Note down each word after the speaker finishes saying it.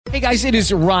Hey guys, it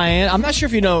is Ryan. I'm not sure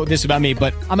if you know this about me,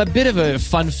 but I'm a bit of a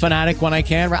fun fanatic when I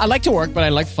can. I like to work, but I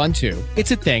like fun too.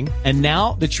 It's a thing. And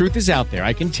now the truth is out there.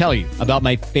 I can tell you about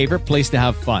my favorite place to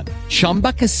have fun.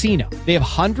 Chumba Casino. They have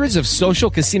hundreds of social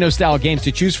casino style games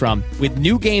to choose from with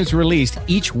new games released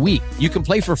each week. You can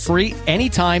play for free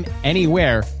anytime,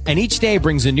 anywhere. And each day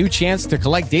brings a new chance to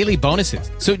collect daily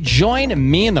bonuses. So join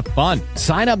me in the fun.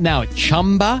 Sign up now at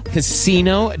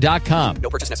ChumbaCasino.com. No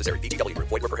purchase necessary. VGW.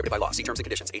 Void where prohibited by law. See terms and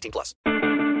conditions. 18 plus.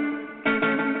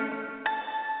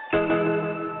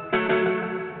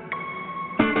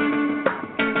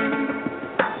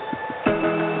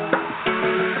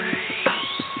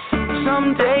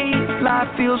 Some days life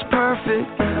feels perfect.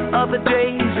 Other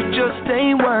days it just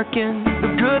ain't working.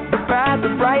 The good, the bad,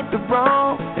 the right, the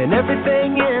wrong, and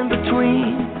everything in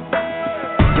between.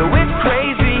 Yo, it's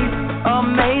crazy,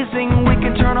 amazing. We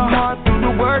can turn our heart through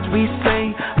the words we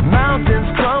say.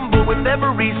 Mountains crumble with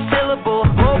every syllable.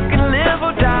 Hope can live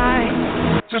or die.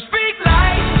 So speak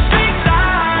life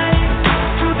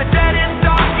to the deadest,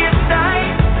 darkest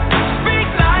night. Speak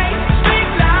life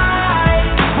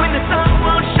when the sun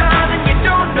won't shine and you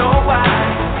don't know why.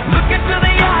 Look into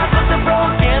the eyes of the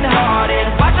broken hearted.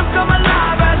 Watch them come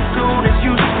alive as soon as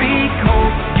you speak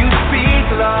hope. You speak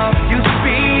love. You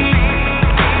speak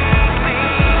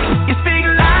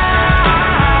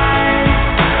life.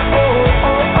 Oh,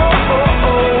 oh, oh, oh,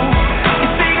 oh. You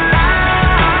speak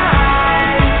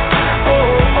life. Oh,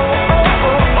 oh, oh,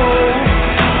 oh,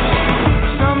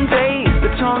 oh. Some days the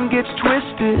tongue gets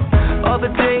twisted. Other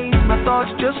days my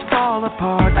thoughts just fall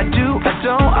apart. I do, I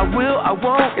don't, I will, I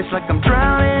won't. It's like I'm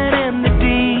drowning in the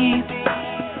deep.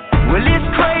 Well,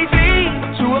 it's crazy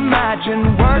to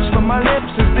imagine words from my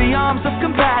lips as the arms of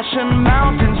compassion.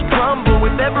 Mountains crumble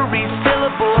with every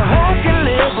syllable. Hope can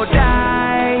live or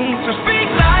die. So speak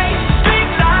life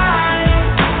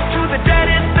to the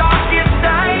deadest, darkest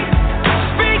night.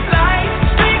 Speak life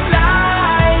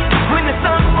when the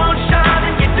sun won't shine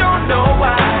and you don't know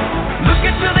why. Look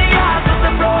into the eyes of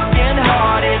the broken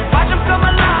hearted. Watch them come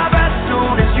alive as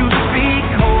soon as you speak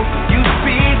hope. You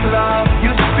speak love.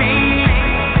 You speak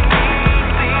life.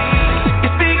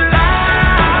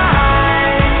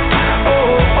 Oh,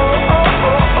 oh, oh,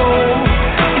 oh, oh.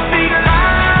 You speak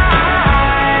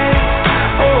life.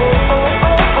 Oh, oh,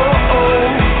 oh, oh, oh.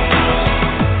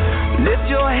 Lift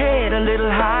your head a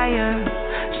little higher.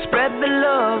 Spread the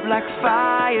love like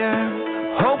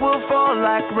fire. Hope will fall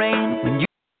like rain when you.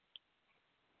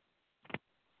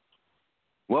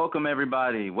 Welcome,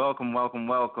 everybody. Welcome.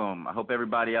 I hope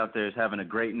everybody out there is having a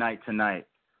great night tonight.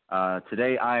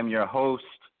 Today, I am your host,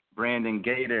 Brandon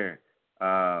Gator,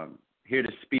 here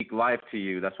to speak life to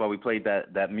you. That's why we played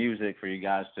that music for you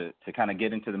guys to kind of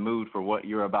get into the mood for what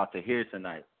you're about to hear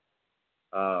tonight.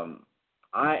 I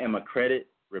am a credit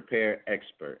repair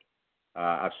expert.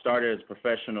 I've started as a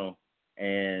professional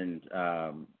and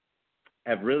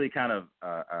have really kind of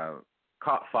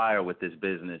caught fire with this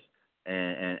business.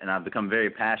 And I've become very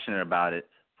passionate about it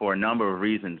for a number of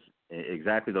reasons.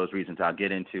 Exactly those reasons I'll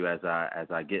get into as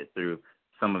I get through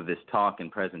some of this talk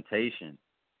and presentation.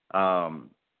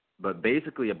 But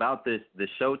basically about this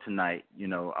show tonight, you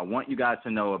know, I want you guys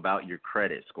to know about your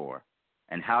credit score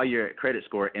and how your credit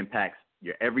score impacts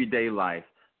your everyday life,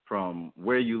 from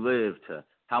where you live to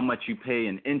how much you pay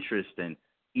in interest and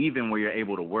even where you're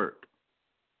able to work.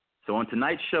 So on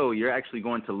tonight's show, you're actually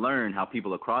going to learn how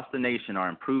people across the nation are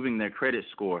improving their credit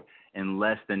score in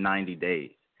less than 90 days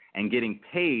and getting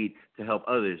paid to help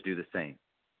others do the same.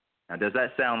 Now, does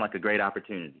that sound like a great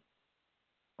opportunity?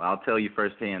 Well, I'll tell you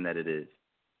firsthand that it is.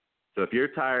 So if you're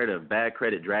tired of bad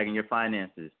credit dragging your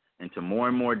finances into more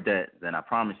and more debt, then I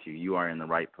promise you are in the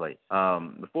right place.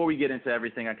 Before we get into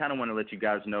everything, I kind of want to let you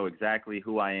guys know exactly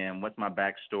who I am, what's my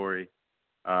backstory,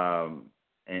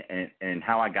 and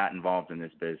how I got involved in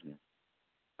this business.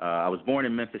 I was born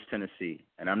in Memphis, Tennessee,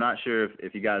 and I'm not sure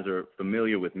if you guys are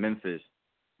familiar with Memphis,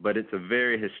 but it's a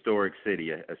very historic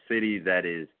city, a city that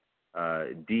is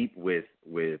deep with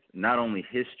not only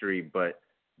history but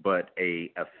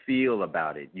a feel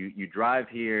about it. You drive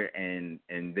here and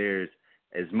there's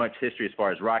as much history as far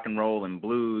as rock and roll and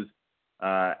blues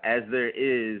as there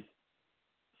is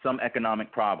some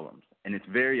economic problems, and it's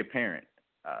very apparent.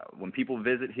 When people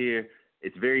visit here,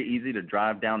 it's very easy to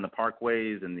drive down the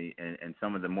parkways and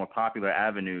some of the more popular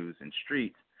avenues and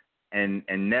streets and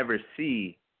never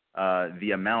see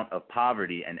the amount of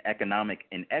poverty and economic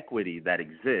inequity that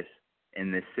exists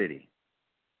in this city.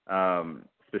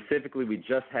 Specifically, we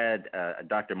just had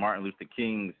Dr. Martin Luther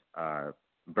King's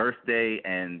birthday,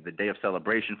 and the day of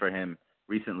celebration for him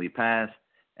recently passed.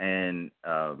 And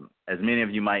as many of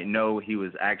you might know, he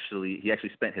actually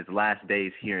spent his last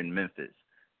days here in Memphis.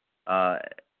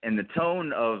 and the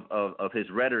tone of his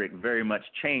rhetoric very much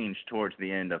changed towards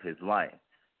the end of his life.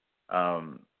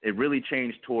 It really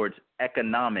changed towards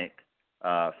economic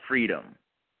freedom,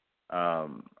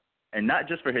 and not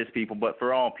just for his people, but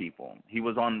for all people. He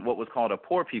was on what was called a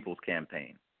poor people's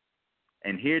campaign.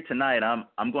 And here tonight,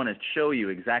 I'm going to show you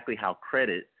exactly how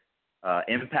credit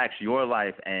impacts your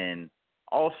life and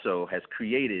also has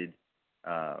created,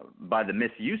 by the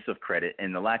misuse of credit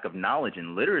and the lack of knowledge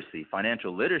and literacy,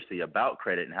 financial literacy about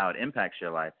credit and how it impacts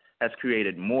your life, has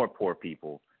created more poor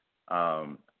people,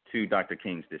 to Dr.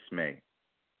 King's dismay.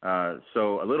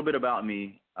 So a little bit about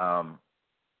me.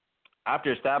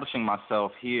 After establishing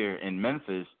myself here in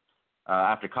Memphis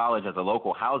after college as a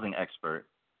local housing expert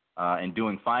and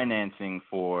doing financing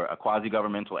for a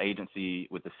quasi-governmental agency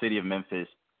with the city of Memphis,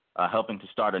 helping to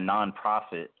start a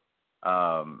nonprofit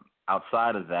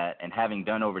outside of that, and having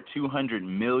done over $200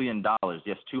 million,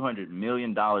 yes, $200 million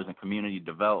in community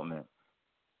development,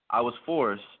 I was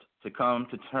forced to come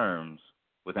to terms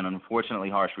with an unfortunately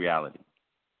harsh reality.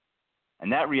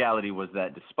 And that reality was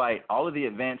that despite all of the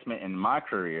advancement in my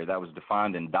career that was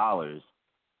defined in dollars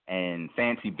and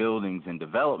fancy buildings and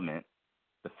development,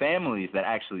 the families that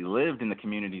actually lived in the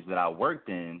communities that I worked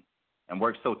in and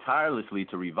worked so tirelessly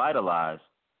to revitalize,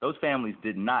 those families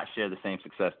did not share the same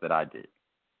success that I did.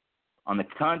 On the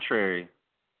contrary,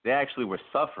 they actually were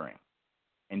suffering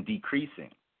and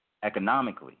decreasing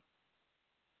economically.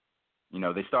 You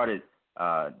know, they started,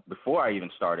 before I even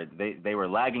started, they were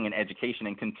lagging in education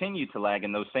and continued to lag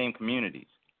in those same communities.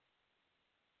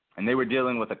 And they were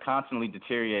dealing with a constantly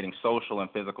deteriorating social and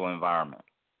physical environment,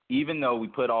 even though we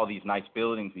put all these nice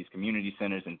buildings, these community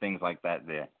centers and things like that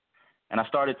there. And I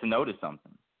started to notice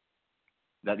something,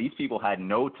 that these people had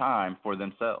no time for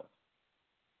themselves.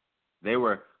 They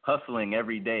were hustling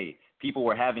every day. People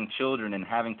were having children and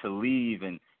having to leave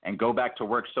and go back to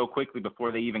work so quickly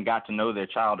before they even got to know their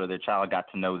child or their child got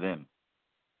to know them.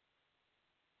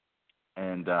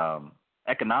 And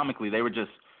economically, they were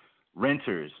just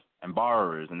renters and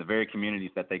borrowers in the very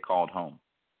communities that they called home.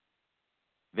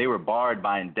 They were barred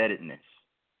by indebtedness,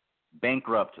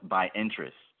 bankrupt by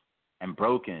interest, and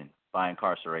broken by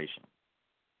incarceration.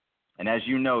 And as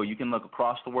you know, you can look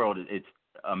across the world.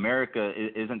 America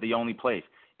isn't the only place.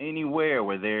 Anywhere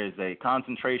where there is a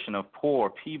concentration of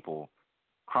poor people,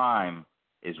 crime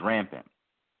is rampant.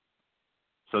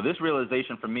 So this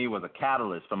realization for me was a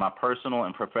catalyst for my personal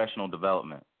and professional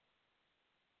development.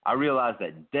 I realized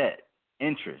that debt,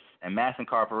 interest, and mass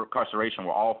incarceration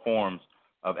were all forms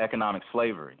of economic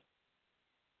slavery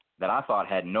that I thought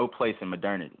had no place in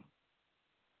modernity.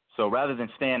 So rather than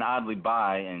stand idly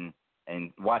by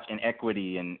and watch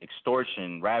inequity and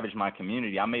extortion ravage my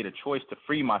community, I made a choice to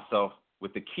free myself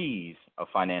with the keys of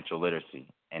financial literacy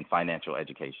and financial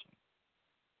education.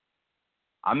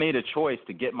 I made a choice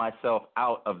to get myself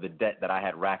out of the debt that I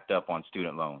had racked up on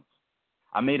student loans.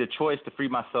 I made a choice to free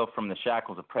myself from the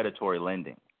shackles of predatory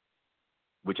lending,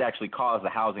 which actually caused the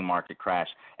housing market crash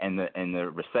and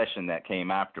the recession that came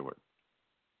afterward.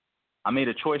 I made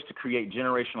a choice to create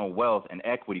generational wealth and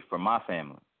equity for my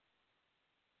family.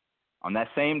 On that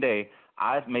same day,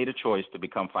 I made a choice to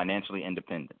become financially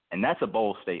independent, and that's a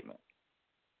bold statement.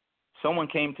 Someone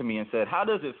came to me and said, how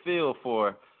does it feel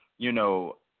for,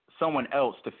 someone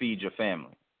else to feed your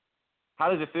family? How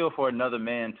does it feel for another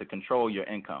man to control your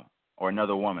income or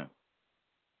another woman?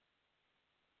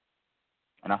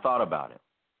 And I thought about it.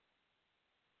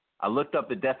 I looked up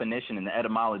the definition and the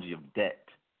etymology of debt.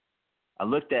 I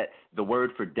looked at the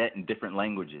word for debt in different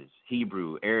languages,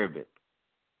 Hebrew, Arabic,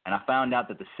 and I found out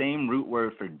that the same root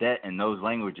word for debt in those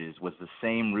languages was the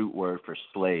same root word for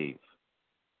slave.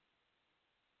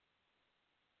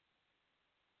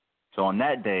 So on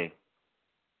that day,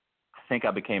 I think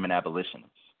I became an abolitionist.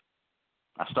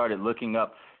 I started looking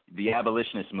up the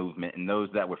abolitionist movement and those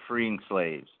that were freeing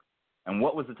slaves, and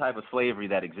what was the type of slavery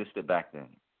that existed back then.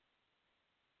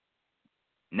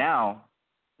 Now,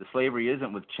 the slavery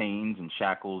isn't with chains and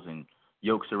shackles and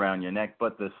yokes around your neck,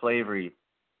 but the slavery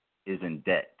is in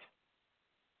debt.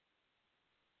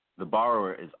 The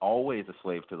borrower is always a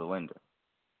slave to the lender.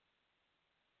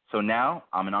 So now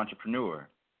I'm an entrepreneur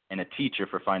and a teacher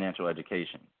for financial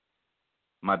education.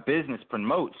 My business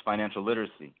promotes financial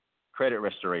literacy, credit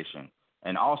restoration,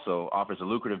 and also offers a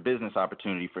lucrative business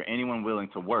opportunity for anyone willing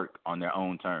to work on their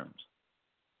own terms.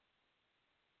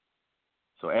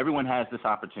 So everyone has this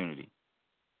opportunity.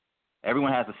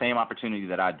 Everyone has the same opportunity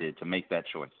that I did to make that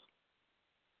choice.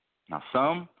 Now,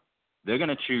 some, they're going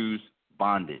to choose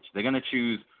bondage. They're going to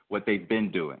choose what they've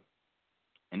been doing.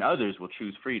 And others will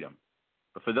choose freedom.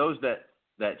 But for those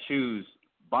that choose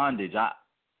bondage, I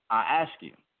ask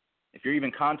you, if you're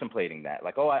even contemplating that,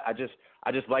 like, oh, I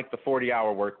just like the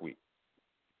 40-hour work week.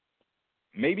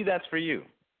 Maybe that's for you.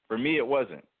 For me, it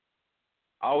wasn't.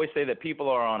 I always say that people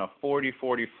are on a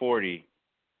 40-40-40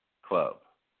 club,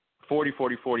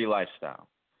 40-40-40 lifestyle.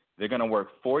 They're going to work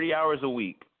 40 hours a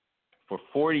week for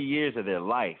 40 years of their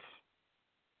life,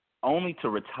 only to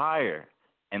retire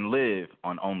and live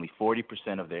on only 40%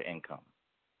 of their income.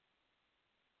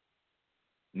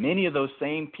 Many of those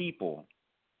same people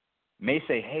may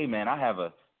say, hey, man, I have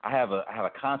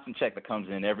a constant check that comes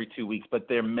in every 2 weeks, but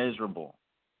they're miserable.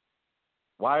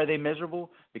 Why are they miserable?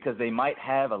 Because they might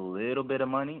have a little bit of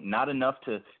money, not enough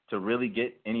to really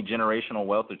get any generational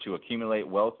wealth or to accumulate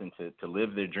wealth and to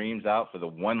live their dreams out for the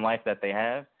one life that they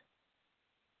have,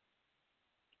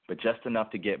 but just enough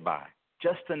to get by,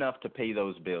 just enough to pay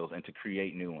those bills and to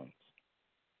create new ones.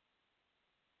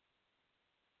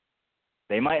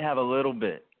 They might have a little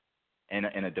bit and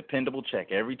a dependable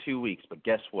check every 2 weeks, but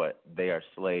guess what? They are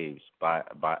slaves by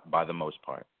the most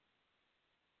part.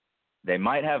 They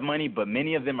might have money, but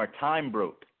many of them are time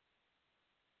broke.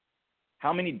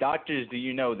 How many doctors do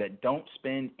you know that don't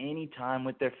spend any time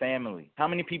with their family? How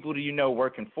many people do you know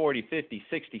working 40, 50,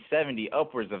 60, 70,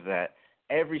 upwards of that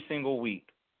every single week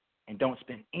and don't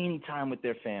spend any time with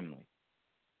their family?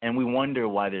 And we wonder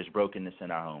why there's brokenness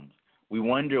in our homes. We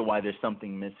wonder why there's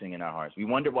something missing in our hearts. We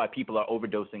wonder why people are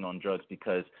overdosing on drugs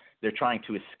because they're trying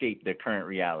to escape their current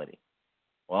reality.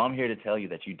 Well, I'm here to tell you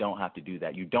that you don't have to do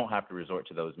that. You don't have to resort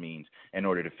to those means in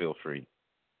order to feel free.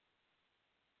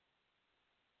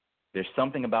 There's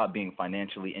something about being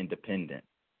financially independent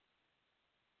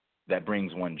that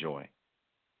brings one joy,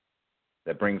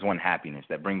 that brings one happiness,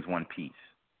 that brings one peace.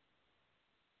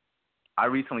 I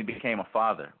recently became a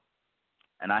father,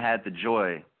 and I had the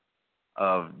joy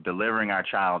of delivering our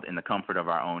child in the comfort of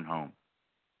our own home.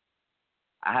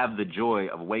 I have the joy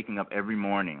of waking up every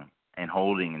morning and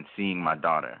holding and seeing my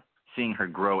daughter, seeing her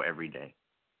grow every day.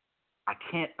 I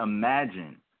can't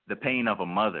imagine the pain of a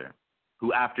mother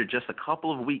who, after just a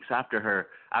couple of weeks after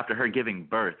her giving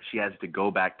birth, she has to go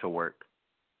back to work,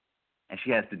 and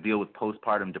she has to deal with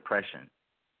postpartum depression.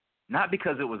 Not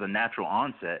because it was a natural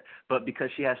onset, but because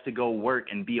she has to go work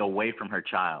and be away from her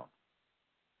child.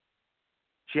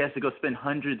 She has to go spend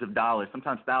hundreds of dollars,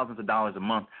 sometimes thousands of dollars a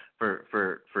month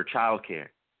for child care.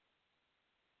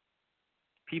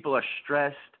 People are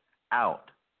stressed out,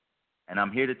 and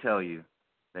I'm here to tell you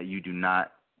that you do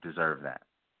not deserve that.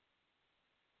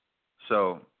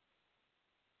 So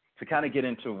to kind of get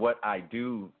into what I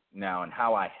do now and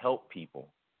how I help people,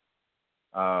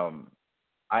 I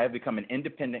have become an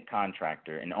independent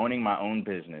contractor in owning my own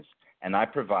business, and I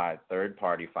provide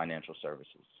third-party financial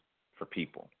services for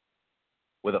people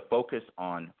with a focus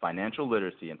on financial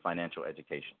literacy and financial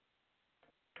education.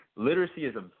 Literacy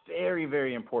is a very,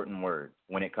 very important word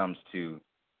when it comes to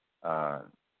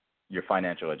your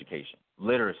financial education.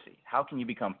 Literacy. How can you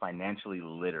become financially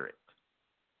literate?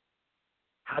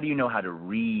 How do you know how to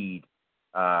read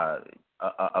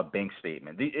a bank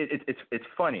statement? It's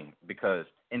funny because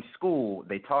in school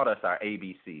they taught us our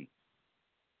ABC,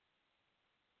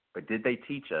 but did they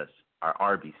teach us our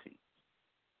RBC?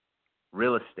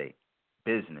 Real estate,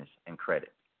 business, and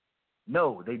credit.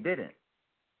 No, they didn't.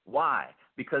 Why?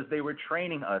 Because they were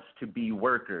training us to be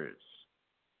workers.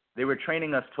 They were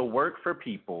training us to work for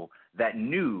people that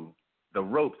knew the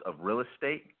ropes of real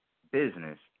estate,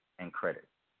 business, and credit.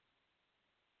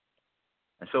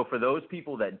 And so for those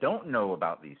people that don't know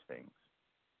about these things,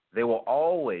 they will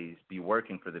always be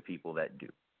working for the people that do.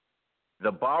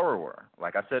 The borrower,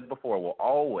 like I said before, will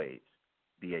always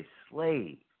be a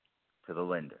slave to the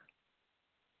lender.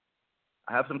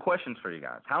 I have some questions for you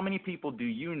guys. How many people do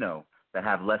you know that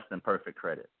have less than perfect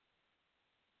credit?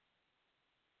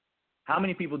 How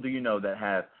many people do you know that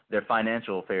have their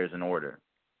financial affairs in order?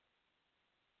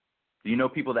 Do you know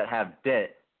people that have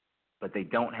debt, but they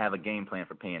don't have a game plan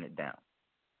for paying it down?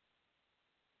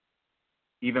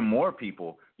 Even more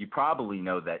people, you probably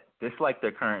know that dislike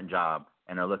their current job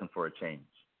and are looking for a change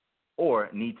or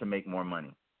need to make more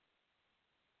money.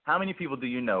 How many people do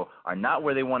you know are not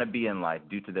where they want to be in life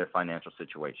due to their financial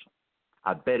situation?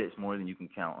 I bet it's more than you can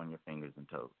count on your fingers and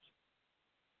toes.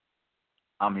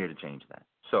 I'm here to change that.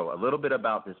 So a little bit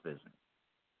about this business.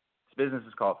 This business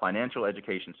is called Financial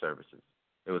Education Services.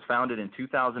 It was founded in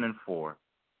 2004,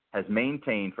 has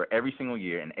maintained for every single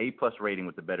year an A+ rating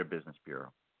with the Better Business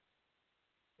Bureau.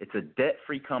 It's a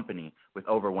debt-free company with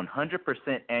over 100%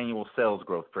 annual sales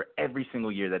growth for every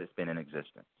single year that it's been in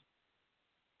existence.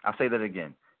 I'll say that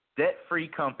again. Debt-free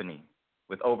company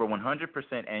with over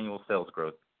 100% annual sales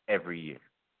growth every year.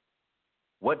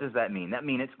 What does that mean? That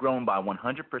means it's grown by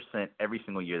 100% every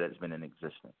single year that it's been in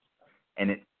existence.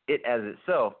 And it as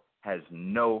itself has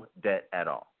no debt at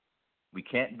all. We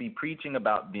can't be preaching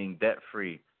about being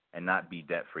debt-free and not be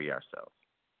debt-free ourselves.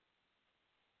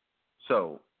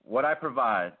 So what I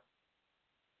provide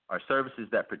are services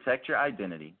that protect your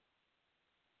identity,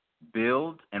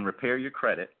 build and repair your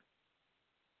credit,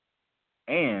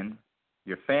 and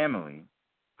your family,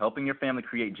 helping your family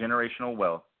create generational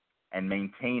wealth and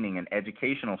maintaining an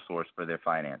educational source for their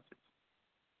finances.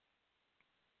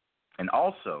 And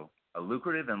also a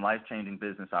lucrative and life-changing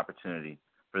business opportunity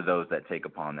for those that take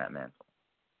upon that mantle.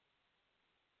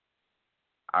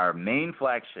 Our main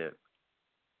flagship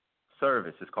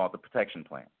service is called the Protection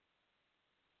Plan.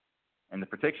 And the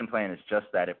Protection Plan is just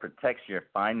that. It protects your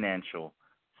financial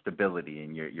stability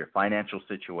and your financial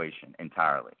situation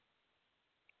entirely.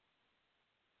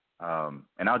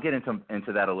 And I'll get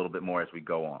into that a little bit more as we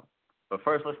go on. But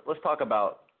first, let's talk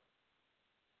about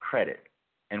credit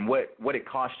and what it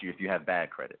costs you if you have bad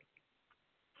credit.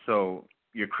 So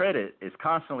your credit is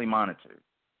constantly monitored,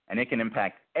 and it can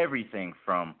impact everything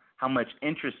from how much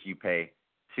interest you pay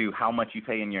to how much you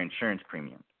pay in your insurance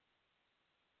premium.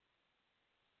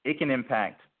 It can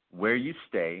impact where you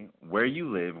stay, where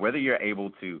you live, whether you're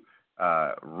able to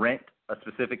rent a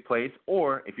specific place,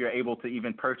 or if you're able to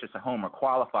even purchase a home or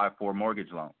qualify for a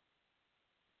mortgage loan.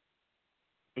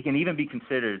 It can even be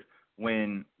considered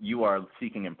when you are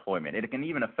seeking employment. It can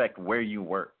even affect where you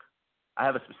work. I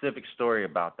have a specific story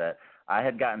about that. I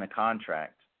had gotten a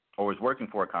contract, or was working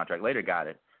for a contract, later got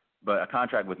it, but a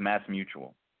contract with Mass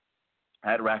Mutual.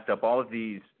 I had racked up all of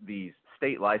these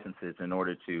state licenses in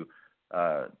order to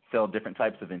sell different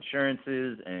types of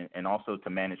insurances and also to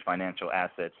manage financial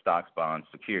assets, stocks, bonds,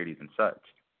 securities, and such.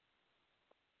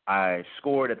 I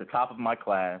scored at the top of my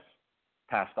class,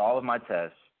 passed all of my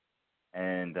tests,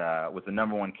 and was the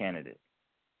number one candidate.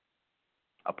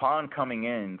 Upon coming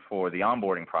in for the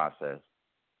onboarding process,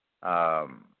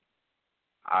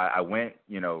 I went,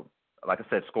 like I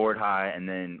said, scored high, and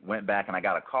then went back and I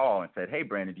got a call and said, "Hey,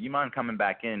 Brandon, do you mind coming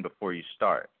back in before you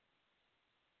start?"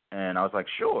 And I was like,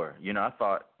 "Sure." I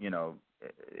thought,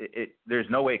 there's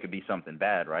no way it could be something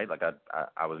bad, right? Like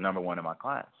I was number one in my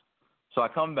class. So I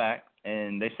come back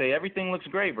and they say, "Everything looks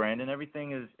great, Brandon.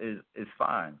 Everything is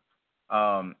fine.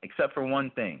 Except for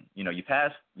one thing.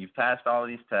 You've passed all of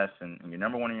these tests and you're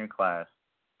number one in your class,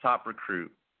 top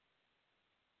recruit.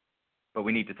 But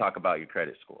we need to talk about your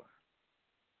credit score."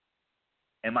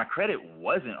 And my credit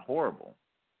wasn't horrible.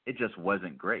 It just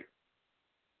wasn't great.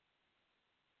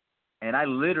 And I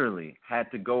literally had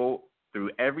to go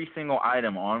through every single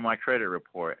item on my credit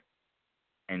report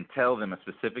and tell them a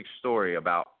specific story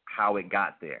about how it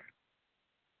got there,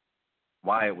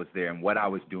 why it was there, and what I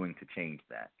was doing to change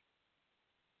that.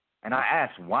 And I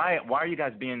asked, why are you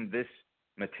guys being this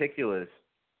meticulous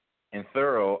and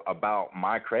thorough about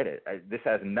my credit? This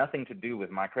has nothing to do with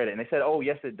my credit. And they said, "Oh,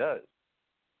 yes, it does.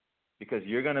 Because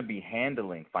you're going to be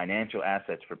handling financial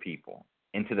assets for people,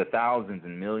 into the thousands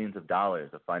and millions of dollars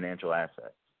of financial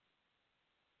assets.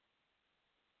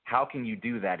 How can you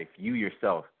do that if you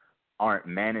yourself aren't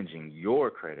managing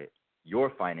your credit, your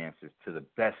finances to the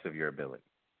best of your ability?"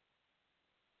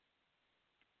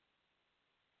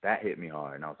 That hit me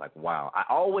hard, and I was like, wow. I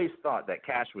always thought that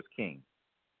cash was king.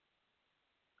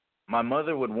 My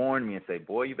mother would warn me and say,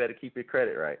 "Boy, you better keep your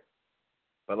credit right."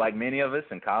 But like many of us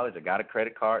in college, I got a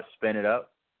credit card, spent it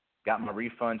up, got my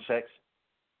refund checks,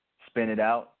 spent it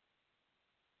out.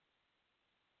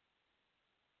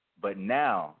 But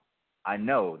now I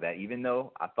know that even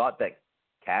though I thought that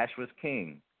cash was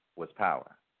king, was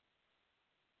power.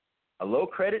 A low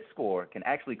credit score can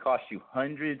actually cost you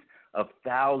hundreds of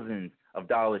thousands of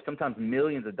dollars, sometimes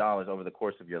millions of dollars over the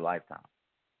course of your lifetime.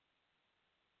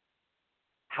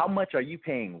 How much are you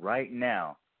paying right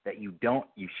now that you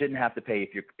shouldn't have to pay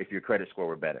if your credit score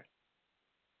were better?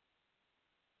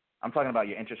 I'm talking about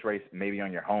your interest rates, maybe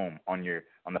on your home, on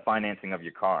the financing of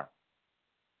your car,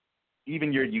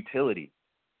 even your utility.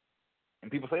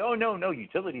 And people say, "Oh, no,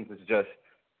 utilities is just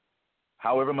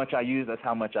however much I use, that's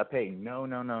how much I pay."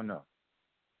 No.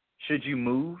 Should you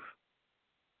move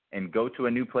and go to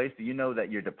a new place, do you know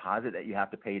that your deposit that you have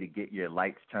to pay to get your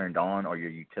lights turned on or your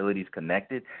utilities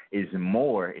connected is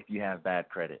more if you have bad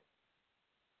credit?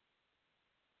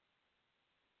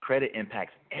 Credit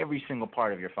impacts every single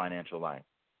part of your financial life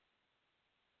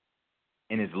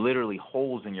and is literally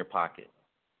holes in your pocket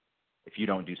if you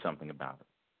don't do something about it.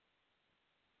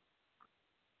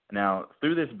 Now,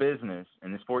 through this business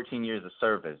and this 14 years of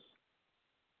service,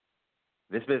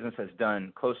 this business has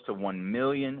done close to 1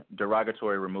 million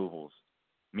derogatory removals,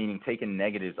 meaning taking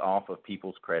negatives off of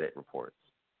people's credit reports.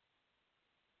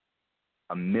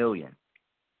 1 million.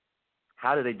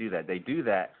 How do they do that? They do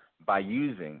that by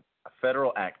using a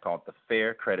federal act called the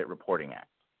Fair Credit Reporting Act.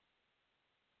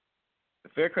 The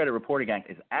Fair Credit Reporting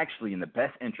Act is actually in the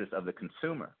best interest of the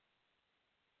consumer.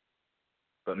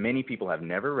 But many people have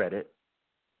never read it,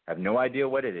 have no idea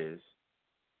what it is,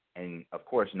 and of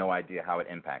course, no idea how it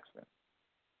impacts them.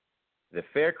 The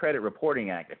Fair Credit Reporting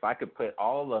Act, if I could put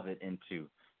all of it into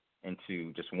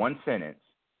just one sentence,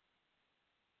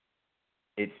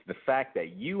 it's the fact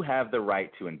that you have the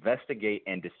right to investigate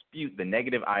and dispute the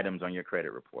negative items on your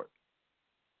credit report.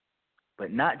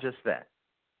 But not just that.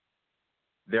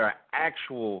 There are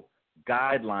actual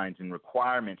guidelines and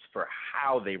requirements for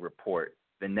how they report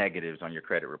the negatives on your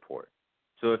credit report.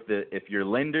 So if your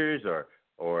lenders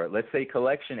or let's say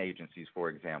collection agencies, for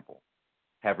example,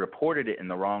 have reported it in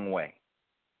the wrong way,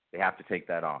 they have to take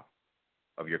that off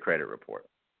of your credit report.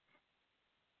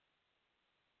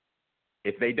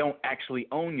 If they don't actually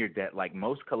own your debt like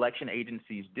most collection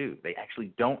agencies do, they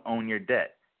actually don't own your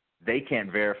debt, they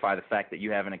can't verify the fact that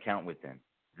you have an account with them.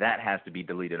 That has to be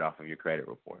deleted off of your credit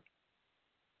report.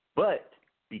 But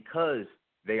because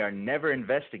they are never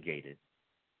investigated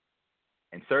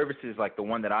and services like the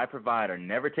one that I provide are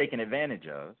never taken advantage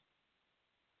of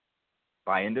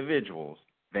by individuals,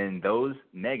 then those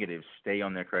negatives stay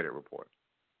on their credit report.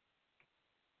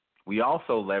 We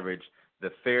also leverage the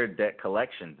Fair Debt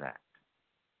Collections Act.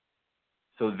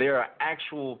 So there are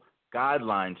actual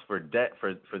guidelines for debt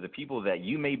for the people that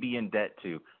you may be in debt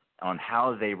to on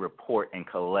how they report and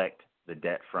collect the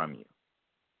debt from you.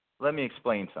 Let me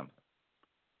explain something.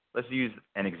 Let's use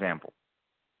an example.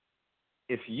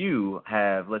 If you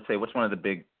have, let's say, what's one of the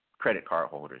big credit card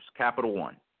holders? Capital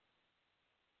One.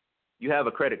 You have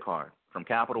a credit card from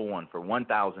Capital One for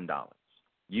 $1,000.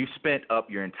 You spent up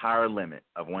your entire limit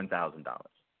of $1,000,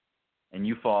 and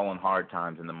you fall on hard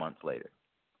times in the months later,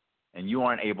 and you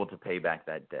aren't able to pay back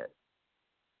that debt.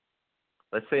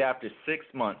 Let's say after 6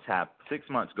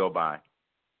 months go by,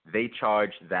 they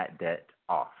charge that debt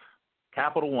off.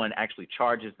 Capital One actually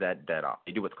charges that debt off.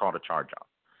 They do what's called a charge-off.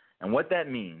 And what that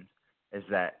means is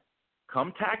that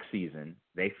come tax season,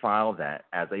 they file that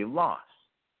as a loss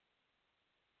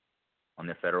on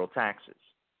their federal taxes.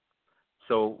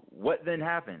 So what then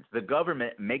happens? The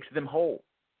government makes them whole.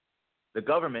 The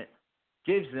government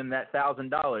gives them that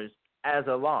 $1,000 as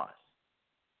a loss.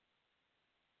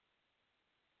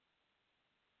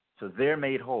 So they're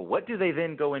made whole. What do they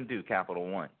then go and do, Capital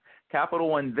One? Capital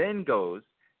One then goes,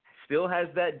 still has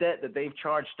that debt that they've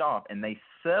charged off, and they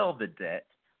sell the debt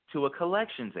to a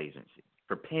collections agency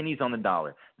for pennies on the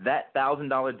dollar. That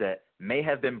 $1,000 debt may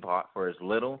have been bought for as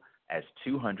little as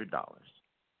 $200.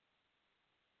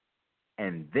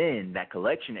 And then that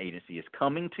collection agency is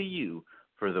coming to you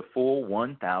for the full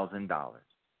 $1,000.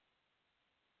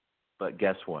 But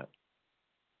guess what?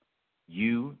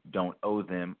 You don't owe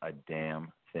them a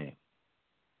damn thing.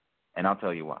 And I'll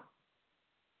tell you why.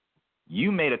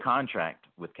 You made a contract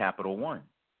with Capital One.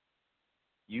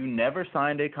 You never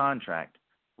signed a contract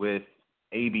with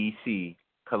ABC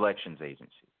Collections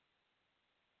Agency.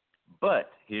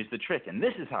 But here's the trick, and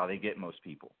this is how they get most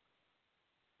people.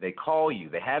 They call you.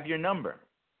 They have your number.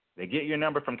 They get your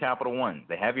number from Capital One.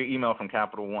 They have your email from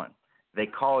Capital One. They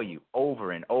call you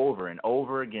over and over and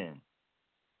over again.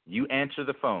 You answer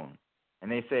the phone,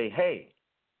 and they say, hey,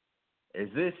 is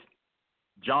this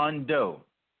John Doe?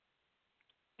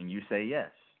 And you say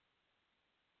yes.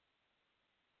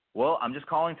 Well, I'm just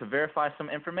calling to verify some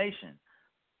information.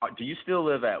 Do you still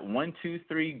live at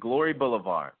 123 Glory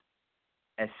Boulevard?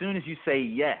 As soon as you say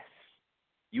yes,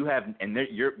 you have, and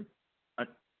you're,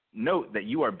 note that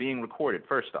you are being recorded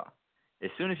first off.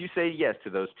 As soon as you say yes to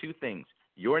those two things,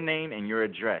 your name and your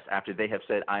address, after they have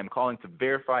said, I am calling to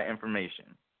verify information.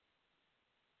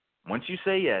 Once you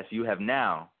say yes, you have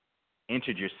now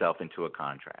entered yourself into a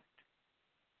contract.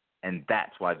 And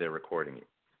that's why they're recording it.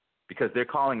 Because they're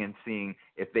calling and seeing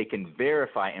if they can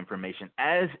verify information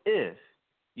as if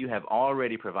you have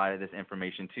already provided this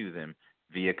information to them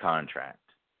via contract.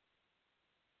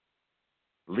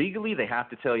 Legally, they have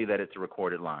to tell you that it's a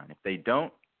recorded line. If they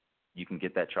don't, you can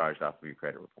get that charged off of your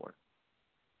credit report.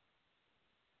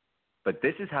 But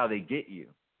this is how they get you.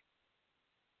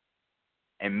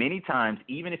 And many times,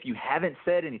 even if you haven't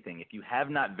said anything, if you have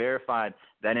not verified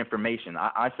that information,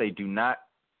 I say do not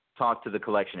talk to the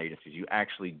collection agencies. You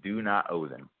actually do not owe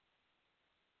them.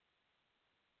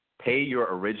 Pay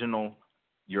your original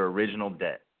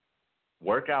debt.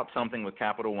 Work out something with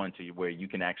Capital One to where you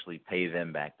can actually pay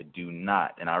them back, but do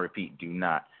not, and I repeat, do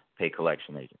not pay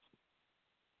collection agencies.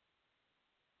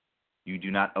 You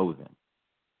do not owe them.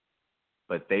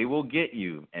 But they will get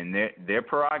you, and their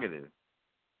prerogative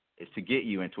is to get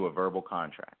you into a verbal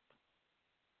contract.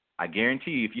 I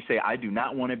guarantee you, if you say, I do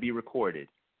not want to be recorded,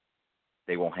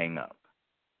 they will hang up.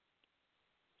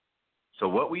 So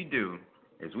what we do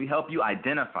is we help you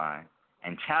identify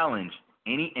and challenge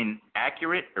any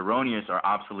inaccurate, erroneous, or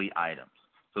obsolete items.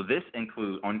 So this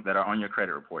includes that are on your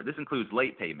credit report. This includes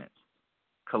late payments,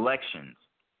 collections,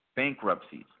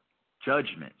 bankruptcies,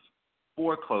 judgments,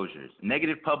 foreclosures,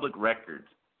 negative public records,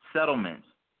 settlements,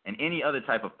 and any other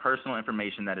type of personal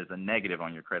information that is a negative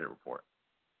on your credit report.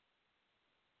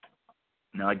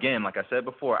 Now, again, like I said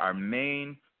before, our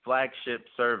main flagship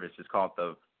service is called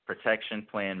the Protection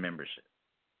Plan Membership.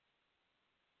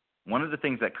 One of the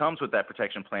things that comes with that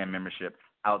Protection Plan membership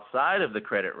outside of the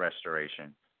credit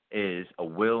restoration is a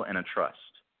will and a trust.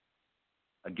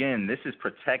 Again, this is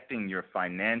protecting your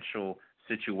financial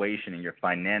situation and your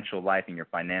financial life and your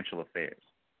financial affairs.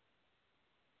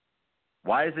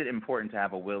 Why is it important to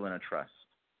have a will and a trust?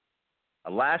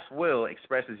 A last will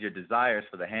expresses your desires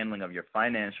for the handling of your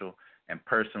financial and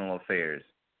personal affairs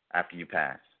after you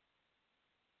pass.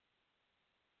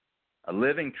 A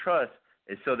living trust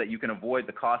is so that you can avoid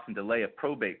the cost and delay of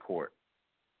probate court,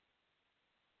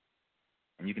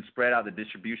 and you can spread out the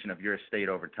distribution of your estate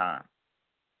over time.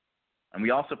 And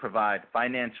we also provide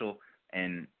financial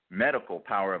and medical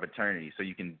power of attorney, so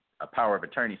you can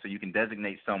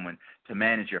designate someone to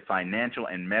manage your financial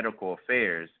and medical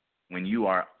affairs when you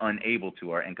are unable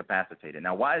to or incapacitated.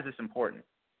 Now, why is this important?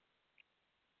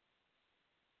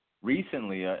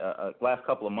 Recently, last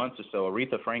couple of months or so,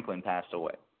 Aretha Franklin passed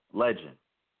away. Legend.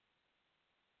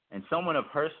 And someone of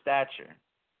her stature,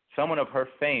 someone of her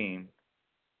fame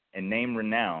and name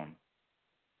renown,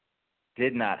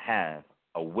 did not have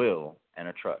a will and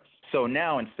a trust. So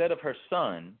now, instead of her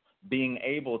son being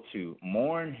able to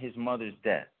mourn his mother's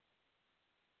death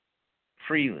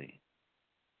freely,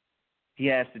 he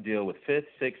has to deal with 5th,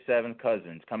 6th, 7th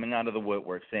cousins coming out of the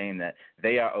woodwork saying that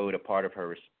they are owed a part of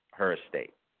her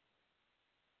estate.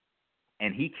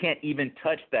 And he can't even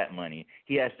touch that money.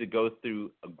 He has to go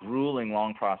through a grueling,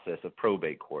 long process of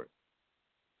probate court.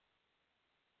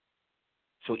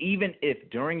 So even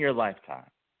if during your lifetime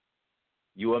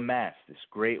you amass this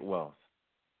great wealth,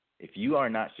 if you are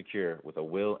not secure with a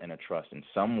will and a trust in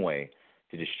some way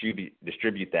to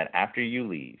distribute that after you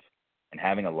leave and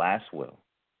having a last will,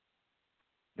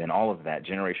 then all of that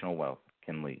generational wealth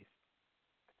can leave.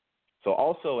 So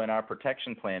also in our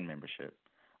Protection Plan membership,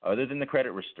 other than the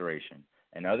credit restoration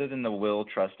and other than the will,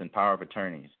 trust, and power of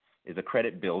attorneys, is a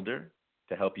credit builder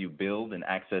to help you build and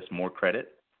access more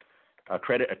credit, a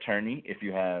credit attorney if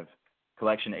you have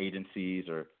collection agencies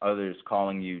or others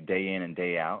calling you day in and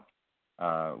day out.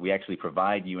 We actually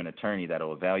provide you an attorney that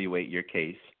will evaluate your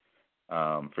case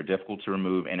for difficult to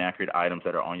remove inaccurate items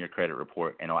that are on your credit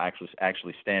report, and will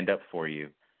actually stand up for you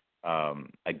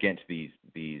against these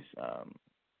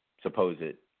supposed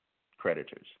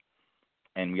creditors.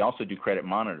 And we also do credit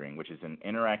monitoring, which is an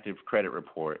interactive credit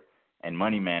report and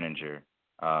money manager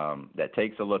that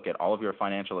takes a look at all of your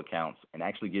financial accounts and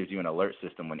actually gives you an alert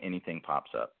system when anything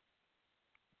pops up.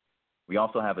 We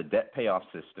also have a debt payoff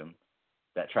system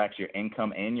that tracks your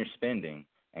income and your spending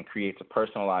and creates a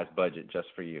personalized budget just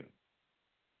for you.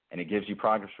 And it gives you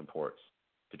progress reports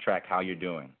to track how you're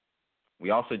doing.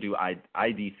 We also do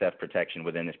ID theft protection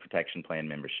within this Protection Plan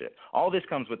membership. All this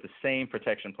comes with the same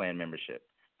Protection Plan membership.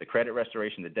 The credit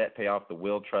restoration, the debt payoff, the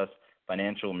will, trust,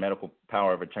 financial, medical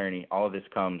power of attorney, all of this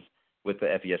comes with the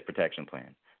FES Protection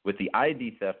Plan. With the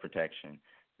ID theft protection,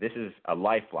 this is a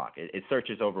LifeLock. It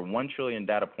searches over 1 trillion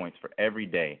data points for every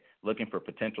day, looking for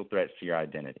potential threats to your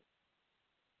identity.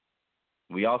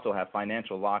 We also have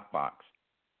Financial Lockbox,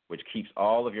 which keeps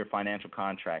all of your financial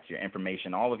contracts, your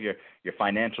information, all of your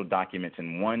financial documents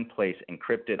in one place,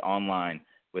 encrypted online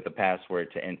with a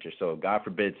password to enter. So God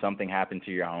forbid something happened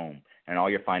to your home and all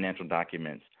your financial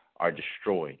documents are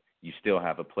destroyed, you still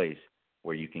have a place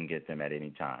where you can get them at any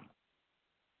time.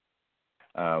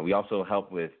 We also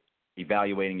help with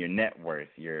evaluating your net worth,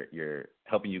 your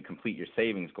helping you complete your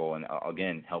savings goal, and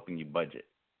again, helping you budget.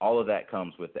 All of that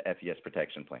comes with the FES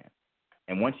Protection Plan.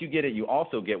 And once you get it, you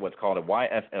also get what's called a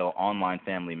YFL Online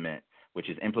Family Mint, which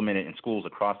is implemented in schools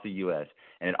across the U.S.,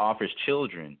 and it offers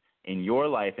children in your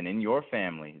life and in your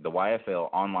family the YFL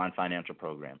Online Financial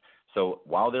Program. So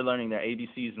while they're learning their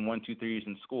ABCs and 1, 2, 3s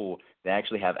in school, they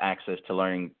actually have access to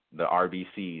learning the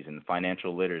RBCs and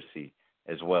financial literacy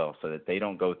as well, so that they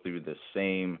don't go through the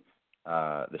same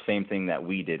thing that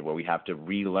we did, where we have to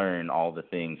relearn all the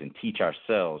things and teach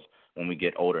ourselves when we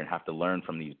get older and have to learn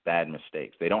from these bad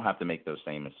mistakes. They don't have to make those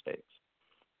same mistakes.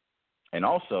 And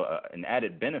also an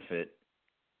added benefit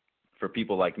for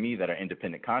people like me that are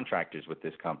independent contractors with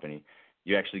this company,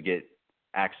 you actually get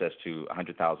access to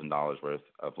 $100,000 worth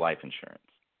of life insurance.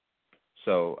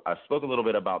 So I spoke a little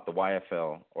bit about the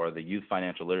YFL, or the Youth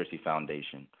Financial Literacy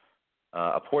Foundation.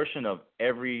 A portion of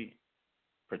every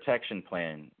protection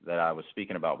plan that I was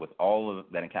speaking about, with all of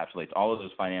that encapsulates all of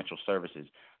those financial services,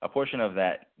 a portion of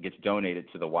that gets donated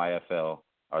to the YFL,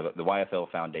 or the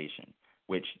YFL Foundation,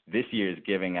 which this year is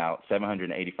giving out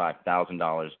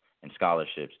 $785,000 in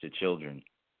scholarships to children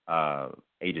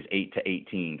ages 8 to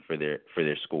 18 for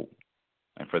their school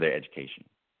and for their education.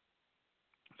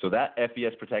 So that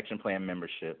FES Protection Plan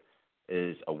membership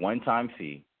is a one-time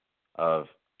fee of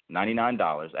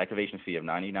 $99, activation fee of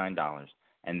 $99,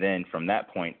 and then from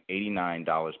that point,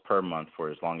 $89 per month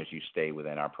for as long as you stay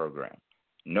within our program.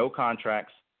 No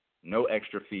contracts, no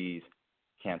extra fees,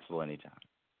 cancel anytime.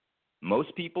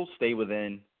 Most people stay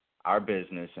within our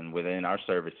business and within our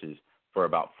services for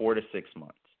about 4 to 6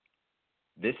 months.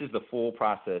 This is the full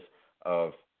process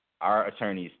of our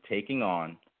attorneys taking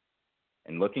on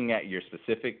and looking at your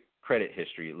specific credit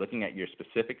history, looking at your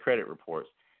specific credit reports,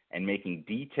 and making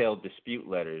detailed dispute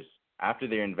letters after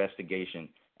their investigation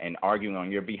and arguing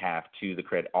on your behalf to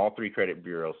all 3 credit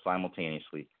bureaus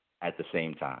simultaneously at the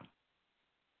same time.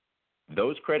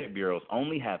 Those credit bureaus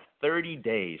only have 30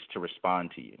 days to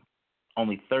respond to you,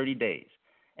 only 30 days.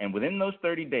 And within those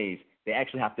 30 days, they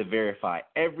actually have to verify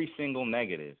every single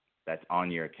negative that's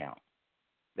on your account.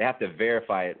 They have to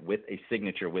verify it with a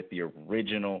signature with the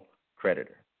original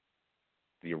creditor,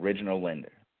 the original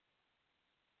lender.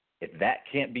 If that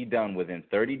can't be done within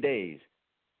 30 days,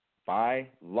 by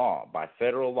law, by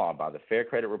federal law, by the Fair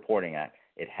Credit Reporting Act,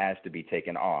 it has to be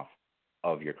taken off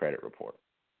of your credit report.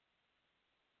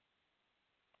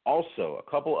 Also, a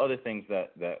couple other things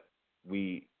that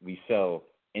we sell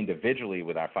individually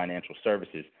with our financial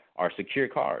services are secure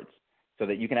cards, so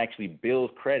that you can actually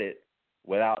build credit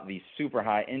without these super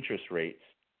high interest rates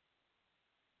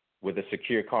with a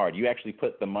secure card. You actually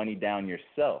put the money down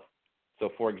yourself. So,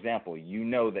 for example, you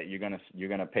know that you're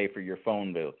gonna pay for your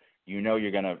phone bill. You know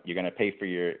you're gonna pay for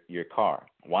your car.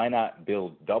 Why not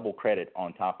build double credit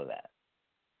on top of that?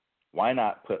 Why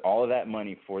not put all of that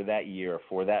money for that year or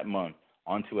for that month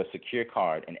onto a secure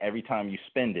card, and every time you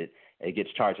spend it, it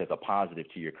gets charged as a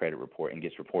positive to your credit report and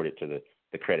gets reported to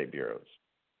the credit bureaus.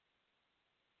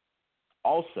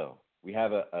 Also, we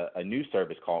have a new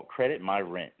service called Credit My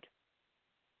Rent.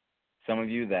 Some of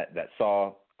you that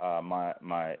saw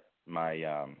my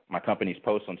company's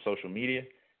post on social media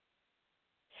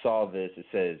saw this. It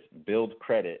says, build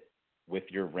credit with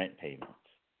your rent payments.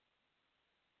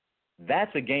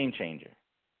 That's a game changer.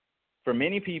 For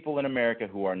many people in America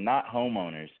who are not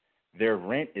homeowners, their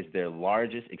rent is their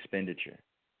largest expenditure.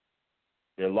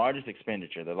 Their largest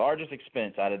expenditure, the largest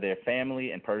expense out of their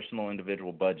family and personal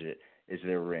individual budget is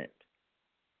their rent.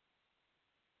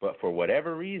 But for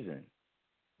whatever reason,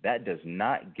 that does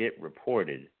not get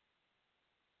reported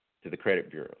to the credit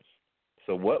bureaus.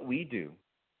 So what we do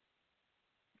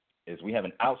is we have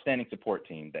an outstanding support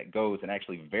team that goes and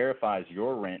actually verifies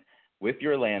your rent with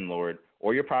your landlord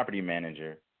or your property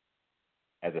manager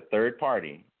as a third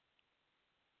party,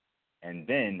 and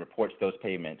then reports those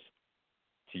payments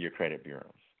to your credit bureaus.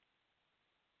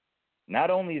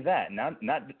 Not only that,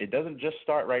 it doesn't just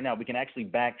start right now. We can actually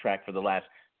backtrack for the last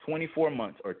 24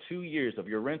 months or 2 years of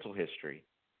your rental history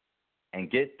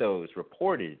and get those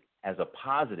reported as a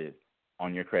positive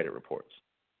on your credit reports.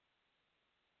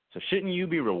 So shouldn't you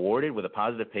be rewarded with a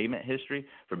positive payment history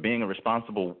for being a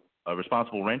responsible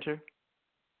renter?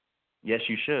 Yes,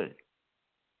 you should.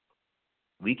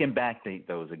 We can backdate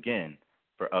those again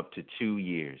for up to 2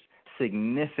 years,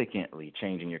 significantly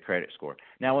changing your credit score.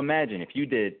 Now imagine if you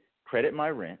did Credit My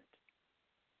Rent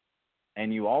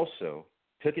and you also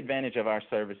took advantage of our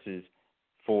services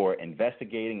for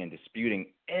investigating and disputing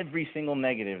every single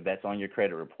negative that's on your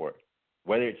credit report,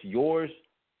 whether it's yours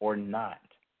or not.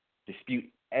 Dispute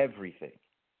everything.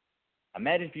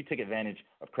 Imagine if you took advantage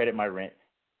of Credit My Rent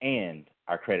and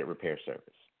our credit repair service.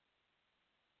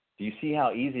 Do you see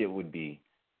how easy it would be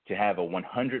to have a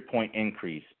 100-point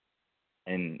increase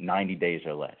in 90 days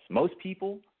or less? Most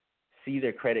people see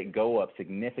their credit go up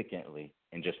significantly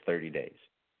in just 30 days.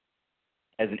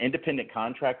 As an independent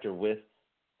contractor with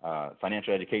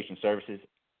financial education services,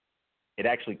 it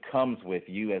actually comes with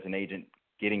you as an agent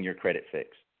getting your credit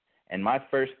fixed. And my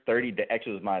first 30 days,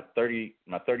 actually it was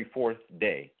my 34th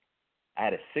day, I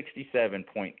had a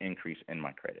 67-point increase in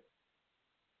my credit.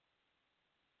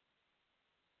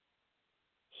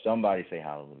 Somebody say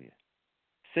hallelujah.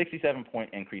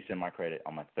 67-point increase in my credit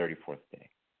on my 34th day.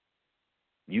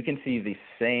 You can see the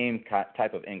same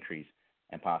type of increase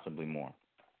and possibly more.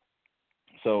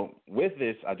 So with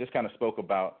this, I just kind of spoke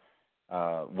about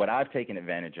what I've taken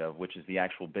advantage of, which is the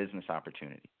actual business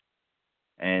opportunity.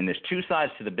 And there's two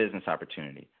sides to the business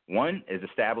opportunity. One is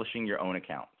establishing your own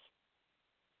accounts,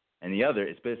 and the other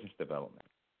is business development.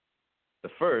 The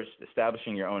first,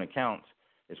 establishing your own accounts,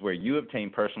 is where you obtain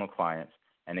personal clients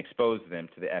and expose them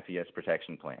to the FES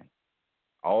protection plan.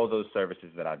 All of those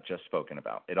services that I've just spoken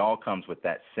about, it all comes with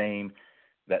that same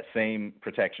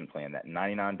protection plan, that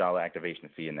 $99 activation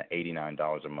fee and the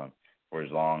 $89 a month for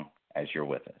as long as you're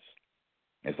with us,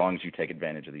 as long as you take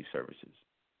advantage of these services.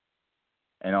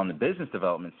 And on the business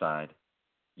development side,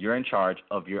 you're in charge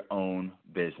of your own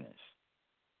business.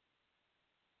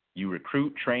 You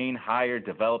recruit, train, hire,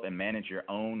 develop, and manage your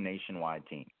own nationwide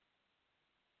team.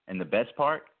 And the best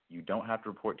part, you don't have to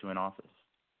report to an office.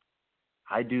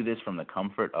 I do this from the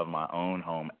comfort of my own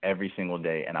home every single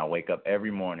day, and I wake up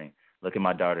every morning, look at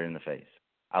my daughter in the face.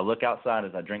 I look outside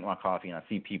as I drink my coffee, and I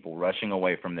see people rushing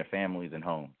away from their families and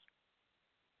homes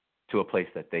to a place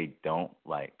that they don't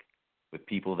like, with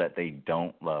people that they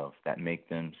don't love, that make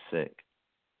them sick.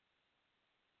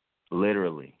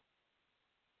 Literally.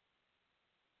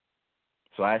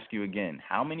 So I ask you again,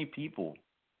 how many people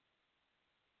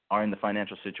are in the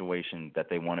financial situation that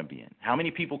they want to be in? How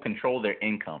many people control their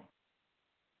income?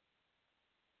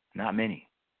 Not many.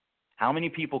 How many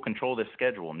people control their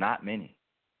schedule? Not many.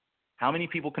 How many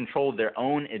people control their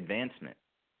own advancement?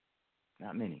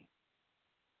 Not many.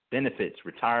 Benefits,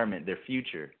 retirement, their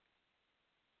future.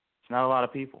 It's not a lot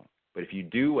of people. But if you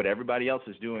do what everybody else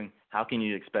is doing, how can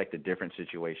you expect a different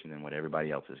situation than what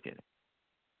everybody else is getting?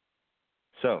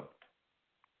 So,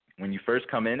 when you first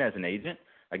come in as an agent,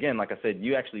 again, like I said,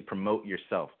 you actually promote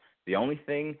yourself. The only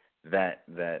thing that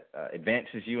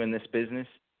advances you in this business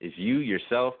is you,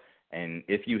 yourself, and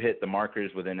if you hit the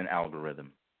markers within an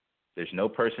algorithm. There's no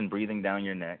person breathing down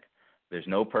your neck. There's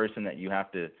no person that you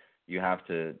have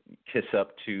to kiss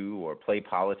up to or play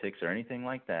politics or anything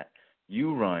like that.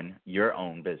 You run your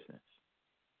own business.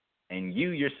 And you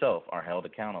yourself are held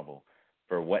accountable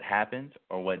for what happens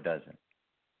or what doesn't.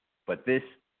 But this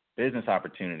business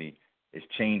opportunity is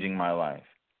changing my life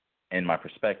and my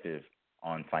perspective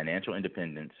on financial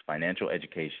independence, financial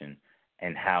education,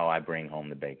 and how I bring home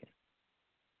the bacon.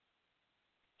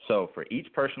 So for each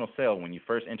personal sale, when you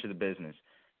first enter the business,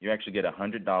 you actually get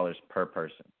 $100 per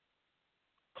person,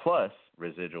 plus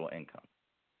residual income.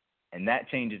 And that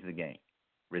changes the game,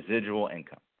 residual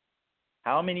income.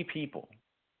 How many people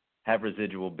have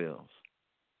residual bills?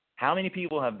 How many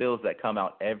people have bills that come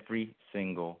out every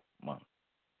single month?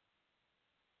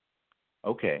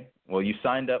 Okay, well, you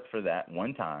signed up for that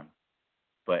one time,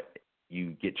 but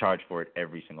you get charged for it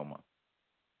every single month.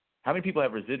 How many people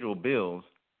have residual bills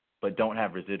but don't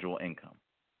have residual income?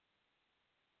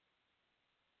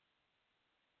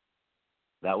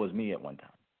 That was me at one time.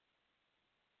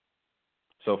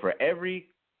 So for every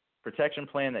protection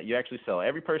plan that you actually sell,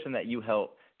 every person that you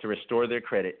help to restore their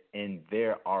credit, and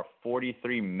there are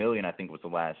 43 million, I think was the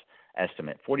last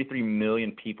estimate, 43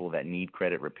 million people that need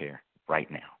credit repair right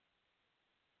now.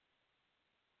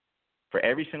 For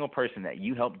every single person that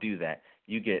you help do that,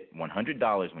 you get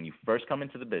 $100 when you first come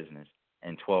into the business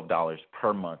and $12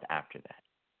 per month after that.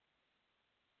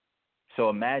 So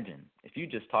imagine if you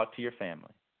just talk to your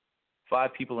family,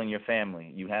 5 people in your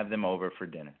family, you have them over for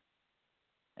dinner,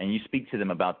 and you speak to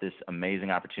them about this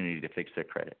amazing opportunity to fix their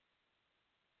credit.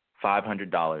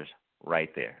 $500 right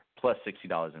there, plus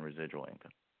 $60 in residual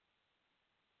income.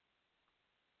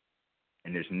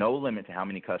 And there's no limit to how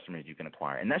many customers you can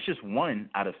acquire. And that's just one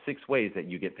out of 6 ways that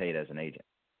you get paid as an agent.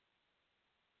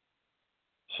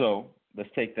 So let's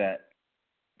take that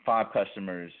 5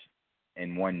 customers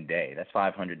in one day. That's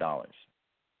 $500.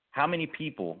 How many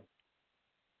people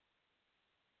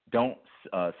don't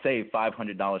save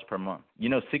 $500 per month? You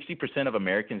know, 60% of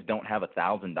Americans don't have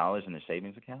 $1,000 in their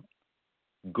savings account.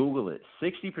 Google it.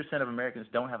 60% of Americans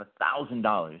don't have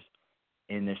 $1,000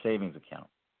 in their savings account.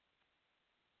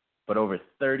 But over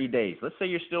 30 days, let's say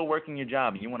you're still working your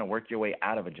job and you want to work your way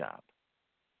out of a job,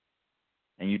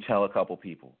 and you tell a couple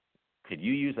people, could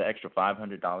you use the extra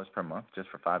 $500 per month just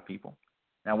for 5 people?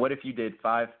 Now, what if you did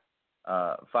 5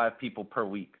 people per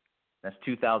week? That's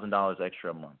 $2,000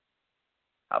 extra a month.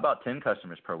 How about 10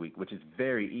 customers per week, which is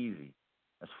very easy?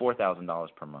 That's $4,000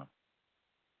 per month,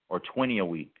 or 20 a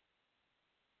week.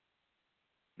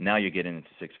 Now you're getting into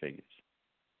 6 figures.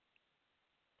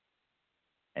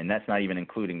 And that's not even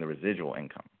including the residual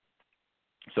income.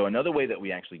 So another way that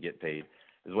we actually get paid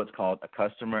is what's called a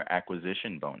customer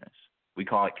acquisition bonus. We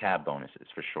call it CAB bonuses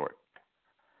for short.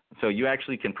 So you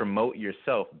actually can promote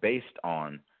yourself based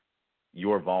on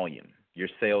your volume, your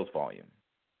sales volume.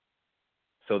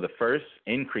 So the first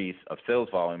increase of sales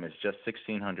volume is just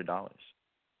 $1,600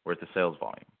 worth of sales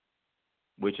volume,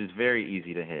 which is very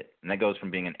easy to hit. And that goes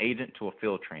from being an agent to a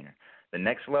field trainer. The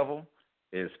next level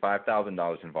is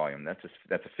 $5,000 in volume. That's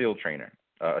a field trainer,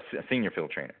 a senior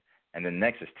field trainer. And then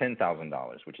next is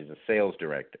 $10,000, which is a sales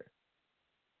director.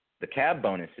 The cab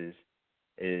bonuses,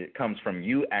 it comes from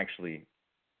you actually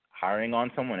hiring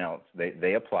on someone else.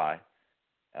 They apply,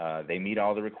 they meet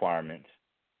all the requirements,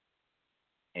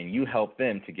 and you help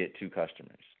them to get 2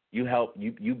 customers.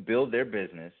 You build their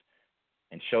business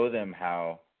and show them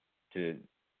how to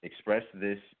express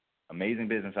this amazing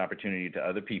business opportunity to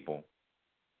other people.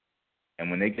 And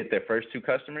when they get their first 2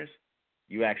 customers,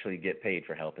 you actually get paid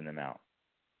for helping them out.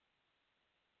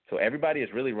 So everybody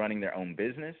is really running their own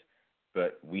business,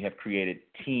 but we have created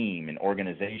team and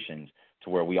organizations to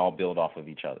where we all build off of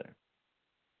each other.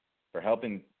 For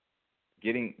helping,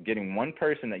 getting one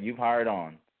person that you've hired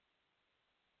on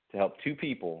to help 2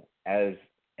 people as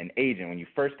an agent, when you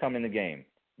first come in the game,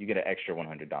 you get an extra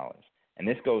 $100. And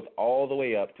this goes all the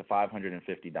way up to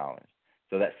 $550.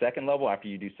 So that second level, after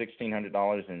you do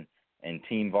 $1,600 in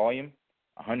team volume,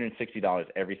 $160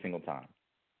 every single time.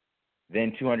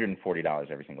 Then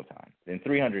 $240 every single time. Then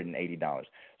 $380.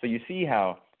 So you see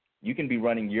how you can be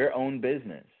running your own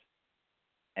business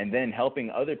and then helping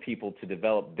other people to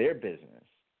develop their business.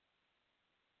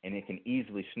 And it can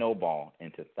easily snowball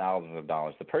into thousands of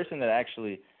dollars. The person that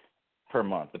actually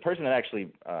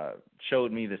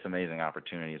showed me this amazing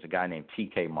opportunity is a guy named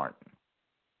TK Martin.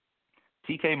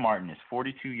 TK Martin is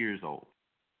 42 years old.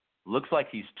 Looks like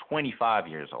he's 25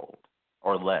 years old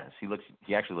or less. He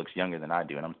actually looks younger than I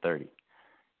do, and I'm 30.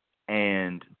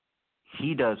 And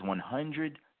he does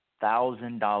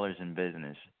 $100,000 in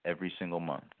business every single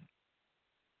month.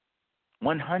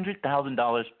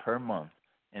 $100,000 per month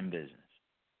in business.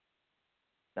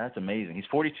 That's amazing. He's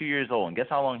 42 years old, and guess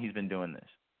how long he's been doing this?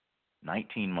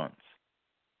 19 months.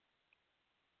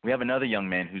 We have another young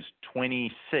man who's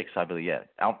 26, I believe,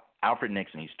 Alfred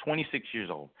Nixon. He's 26 years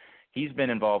old. He's been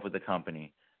involved with the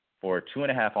company for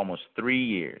 2.5, almost 3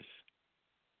 years,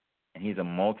 and he's a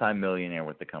multimillionaire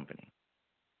with the company.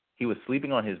 He was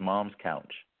sleeping on his mom's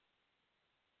couch,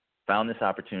 found this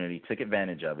opportunity, took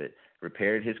advantage of it,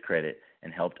 repaired his credit,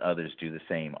 and helped others do the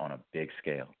same on a big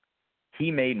scale.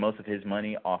 He made most of his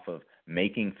money off of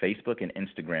making Facebook and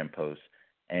Instagram posts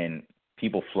and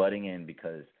people flooding in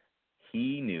because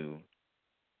he knew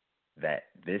that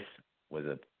this was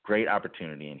a great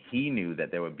opportunity, and he knew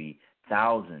that there would be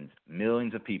thousands,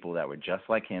 millions of people that were just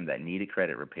like him that needed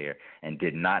credit repair and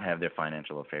did not have their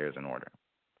financial affairs in order.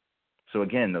 So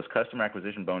again, those customer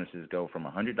acquisition bonuses go from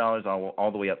 $100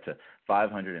 all the way up to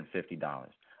 $550.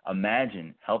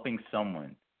 Imagine helping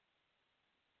someone,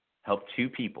 help 2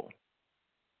 people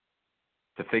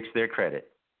to fix their credit,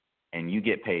 and you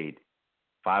get paid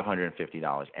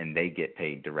 $550, and they get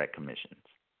paid direct commissions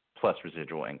plus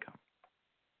residual income.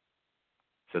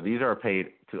 So these are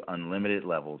paid to unlimited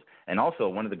levels. And also,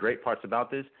 one of the great parts about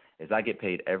this is I get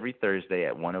paid every Thursday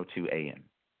at 1:02 a.m.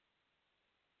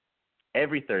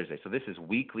 Every Thursday. So this is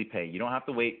weekly pay. You don't have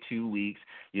to wait 2 weeks.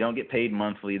 You don't get paid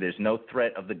monthly. There's no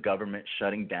threat of the government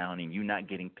shutting down and you not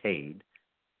getting paid.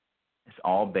 It's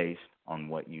all based on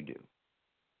what you do.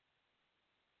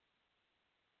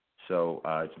 So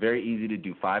it's very easy to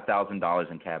do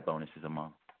 $5,000 in cab bonuses a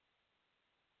month.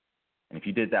 And if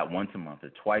you did that once a month or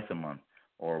twice a month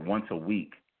or once a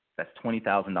week, that's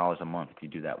 $20,000 a month if you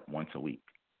do that once a week.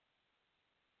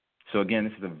 So again,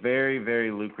 this is a very,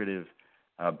 very lucrative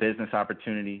business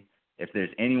opportunity. If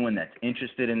there's anyone that's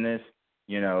interested in this,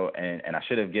 and I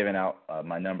should have given out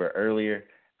my number earlier,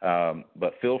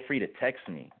 but feel free to text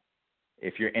me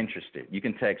if you're interested. You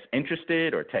can text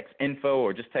interested or text info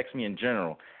or just text me in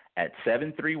general at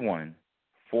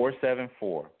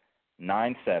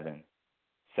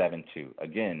 731-474-9772.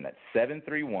 Again, that's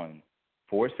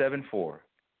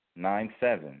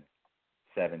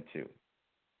 731-474-9772.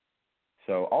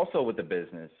 So also with the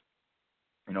business,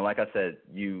 like I said,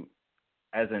 you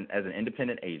as an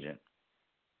independent agent,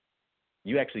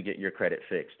 you actually get your credit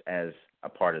fixed as a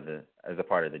part of the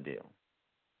deal.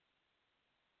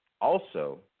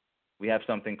 Also, we have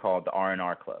something called the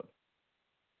R&R Club.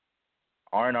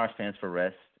 R&R stands for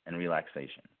rest and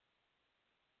relaxation.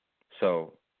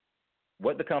 So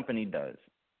what the company does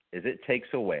is it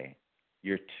takes away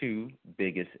your 2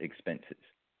 biggest expenses.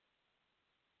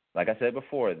 Like I said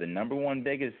before, the number one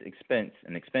biggest expense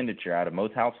and expenditure out of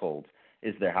most households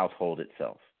is their household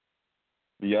itself.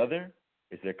 The other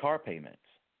is their car payments.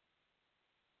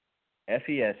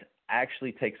 FES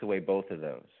actually takes away both of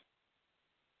those.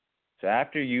 So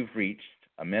after you've reached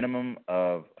a minimum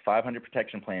of 500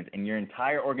 protection plans in your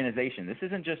entire organization, this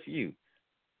isn't just you.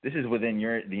 This is within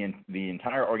the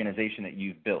entire organization that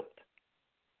you've built.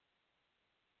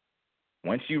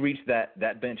 Once you reach that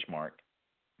benchmark,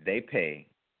 they pay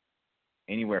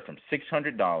anywhere from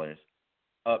 $600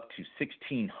 up to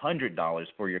 $1,600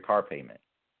 for your car payment.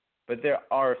 But there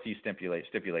are a few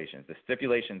stipulations. The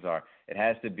stipulations are it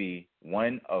has to be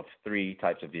one of three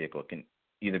types of vehicle. It can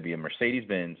either be a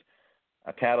Mercedes-Benz,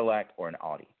 a Cadillac, or an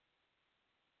Audi.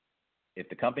 If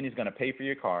the company is going to pay for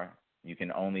your car, you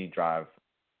can only drive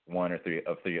one or three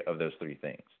of those three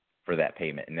things for that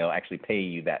payment, and they'll actually pay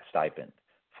you that stipend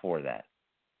for that.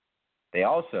 They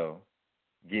also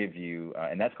give you,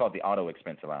 and that's called the auto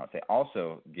expense allowance. They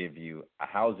also give you a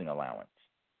housing allowance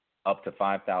up to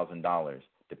 $5,000,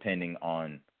 depending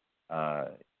on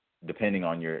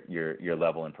your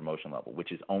level and promotion level,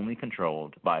 which is only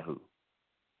controlled by who?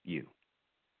 You.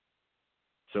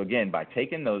 So again, by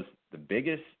taking the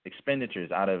biggest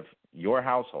expenditures out of your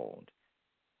household,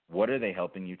 what are they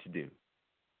helping you to do?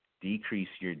 Decrease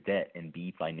your debt and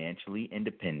be financially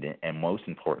independent, and most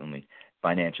importantly,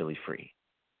 financially free.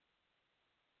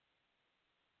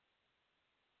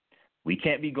 We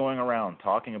can't be going around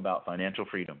talking about financial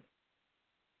freedom,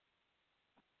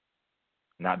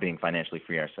 not being financially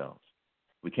free ourselves.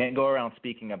 We can't go around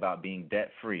speaking about being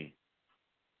debt-free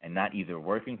and not either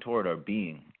working toward or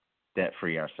being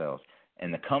debt-free ourselves.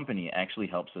 And the company actually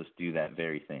helps us do that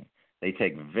very thing. They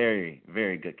take very,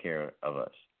 very good care of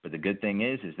us. But the good thing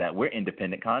is that we're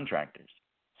independent contractors.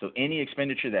 So any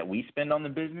expenditure that we spend on the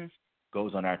business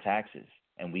goes on our taxes,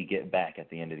 and we get back at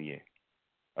the end of the year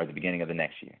or the beginning of the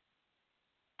next year.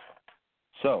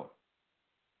 So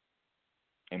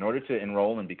in order to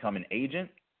enroll and become an agent,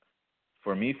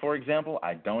 for me, for example,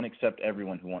 I don't accept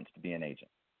everyone who wants to be an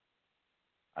agent.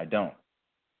 I don't.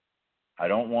 I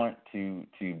don't want to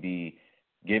be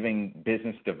giving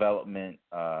business development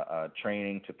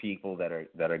training to people that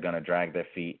are going to drag their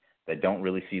feet, that don't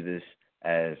really see this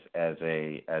as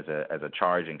a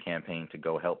charge and campaign to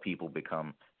go help people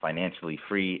become financially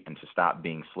free and to stop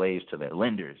being slaves to their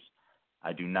lenders.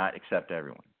 I do not accept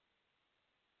everyone.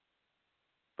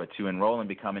 But to enroll and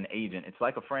become an agent, it's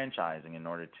like a franchising in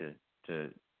order to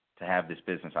have this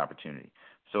business opportunity.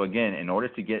 So again, in order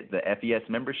to get the FES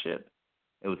membership,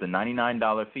 it was a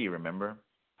 $99 fee, remember,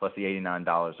 plus the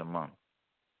 $89 a month.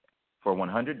 For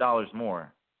 $100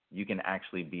 more, you can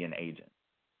actually be an agent.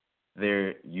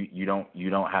 There, you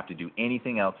don't have to do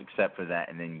anything else except for that,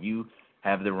 and then you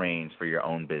have the reins for your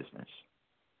own business.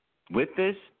 With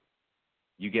this,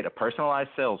 you get a personalized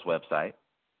sales website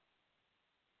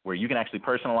where you can actually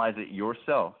personalize it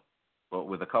yourself, but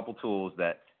with a couple tools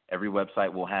that every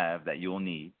website will have that you'll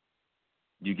need.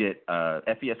 You get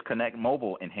FES Connect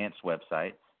mobile enhanced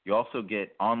website. You also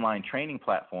get online training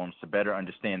platforms to better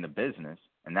understand the business,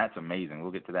 and that's amazing.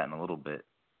 We'll get to that in a little bit.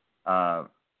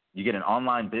 You get an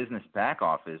online business back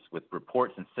office with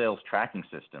reports and sales tracking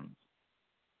systems.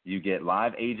 You get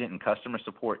live agent and customer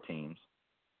support teams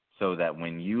so that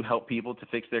when you help people to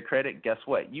fix their credit, guess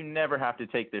what? You never have to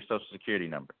take their Social Security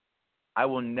number. I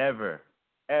will never,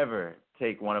 ever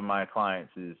take one of my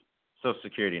clients' Social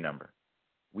Security number.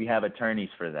 We have attorneys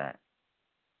for that.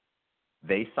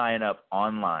 They sign up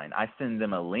online. I send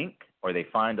them a link, or they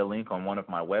find a link on one of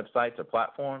my websites or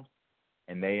platforms,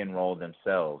 and they enroll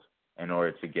themselves in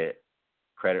order to get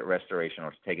credit restoration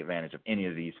or to take advantage of any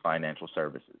of these financial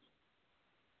services.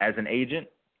 As an agent,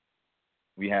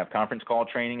 we have conference call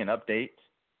training and updates.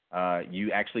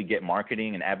 You actually get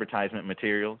marketing and advertisement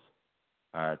materials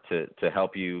to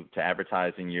help you to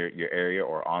advertise in your area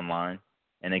or online.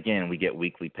 And again, we get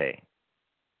weekly pay.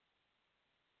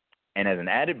 And as an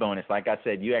added bonus, like I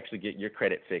said, you actually get your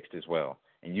credit fixed as well,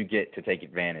 and you get to take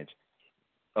advantage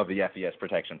of the FES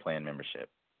Protection Plan membership.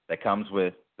 That comes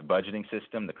with the budgeting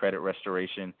system, the credit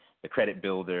restoration, the credit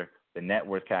builder, the net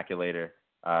worth calculator,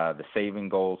 the saving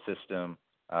goal system,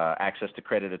 access to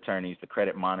credit attorneys, the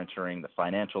credit monitoring, the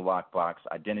financial lockbox,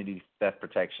 identity theft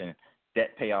protection,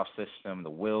 debt payoff system, the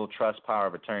will, trust, power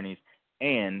of attorneys,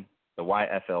 and the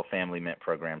YFL Family Mint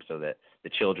program so that the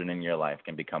children in your life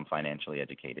can become financially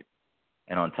educated.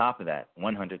 And on top of that,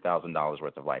 $100,000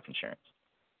 worth of life insurance.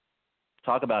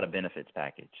 Talk about a benefits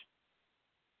package.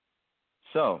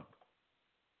 So,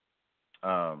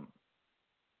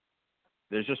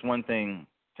 there's just one thing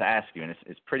to ask you, and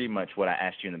it's pretty much what I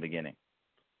asked you in the beginning.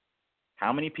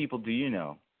 How many people do you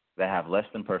know that have less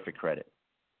than perfect credit?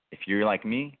 If you're like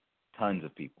me, tons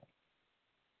of people.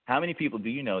 How many people do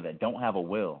you know that don't have a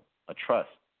will, a trust,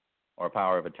 or a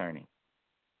power of attorney?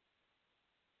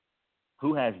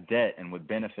 Who has debt and would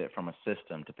benefit from a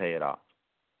system to pay it off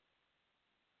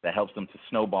that helps them to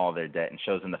snowball their debt and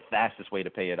shows them the fastest way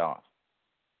to pay it off,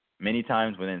 many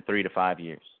times within 3 to 5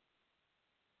 years?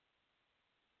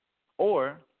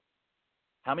 Or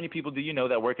How many people do you know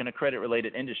that work in a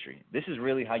credit-related industry? This is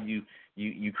really how you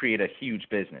create a huge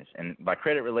business. And by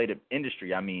credit-related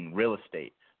industry, I mean real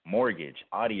estate, mortgage,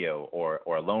 audio, or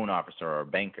a loan officer or a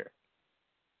banker.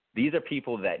 These are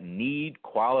people that need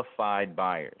qualified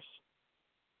buyers.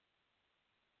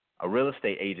 A real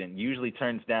estate agent usually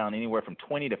turns down anywhere from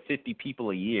 20 to 50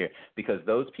 people a year because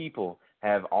those people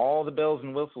have all the bells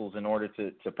and whistles in order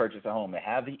to purchase a home. They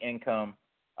have the income,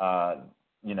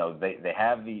 they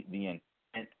have the intent.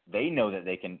 They know that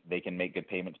they can make good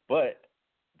payments, but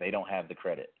they don't have the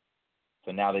credit.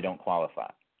 So now they don't qualify.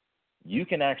 You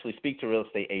can actually speak to real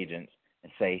estate agents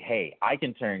and say, hey, I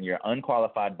can turn your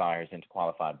unqualified buyers into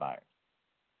qualified buyers.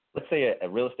 Let's say a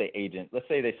real estate agent, let's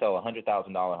say they sell a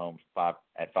 $100,000 home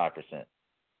at 5%.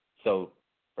 So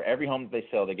for every home that they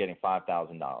sell, they're getting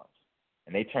 $5,000.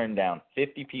 And they turn down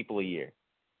 50 people a year.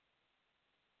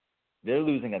 They're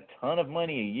losing a ton of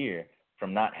money a year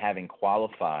from not having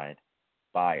qualified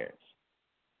buyers.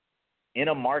 In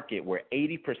a market where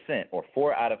 80% or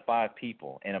 4 out of 5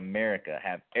 people in America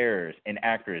have errors,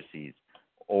 inaccuracies,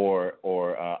 or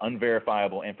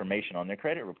unverifiable information on their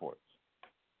credit reports,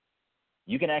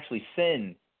 you can actually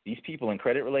send these people in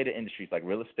credit-related industries like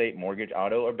real estate, mortgage,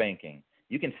 auto, or banking,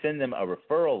 you can send them a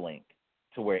referral link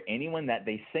to where anyone that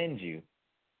they send you,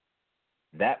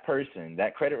 that person,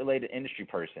 that credit-related industry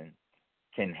person,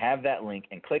 can have that link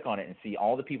and click on it and see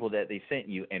all the people that they sent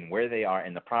you and where they are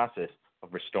in the process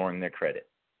of restoring their credit.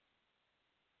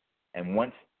 And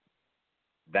once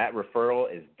that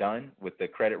referral is done with the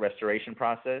credit restoration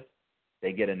process,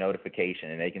 they get a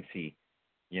notification and they can see,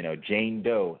 Jane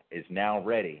Doe is now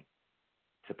ready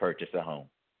to purchase a home.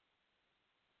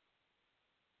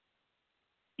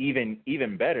 Even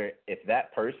better, if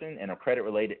that person in a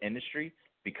credit-related industry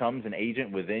becomes an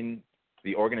agent within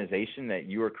the organization that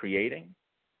you are creating,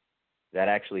 that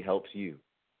actually helps you,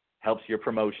 helps your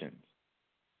promotions,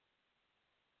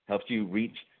 helps you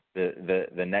reach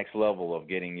the next level of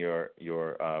getting your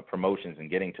promotions and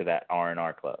getting to that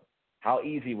R&R club. How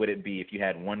easy would it be if you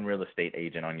had one real estate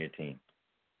agent on your team,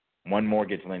 one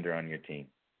mortgage lender on your team,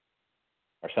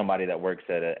 or somebody that works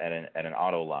at an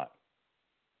auto lot?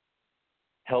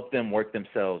 Help them work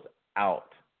themselves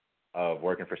out of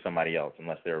working for somebody else,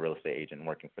 unless they're a real estate agent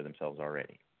working for themselves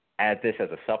already. Add this as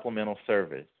a supplemental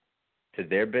service to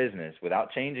their business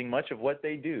without changing much of what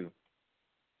they do,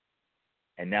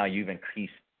 and now you've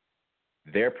increased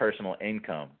their personal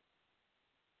income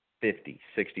 $50,000,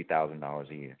 $60,000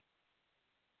 a year.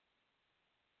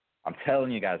 I'm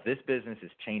telling you guys, this business is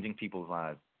changing people's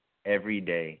lives every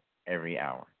day, every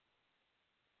hour.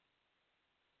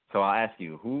 So I'll ask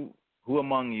you, who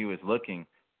among you is looking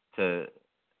to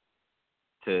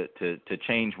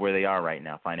change where they are right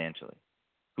now financially?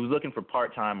 Who's looking for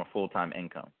part-time or full-time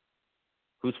income?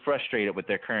 Who's frustrated with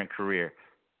their current career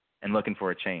and looking for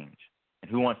a change?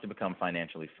 And who wants to become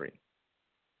financially free?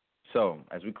 So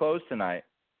as we close tonight,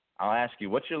 I'll ask you,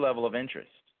 what's your level of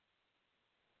interest?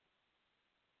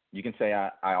 You can say, I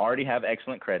already have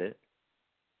excellent credit,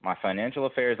 my financial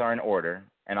affairs are in order,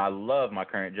 and I love my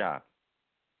current job,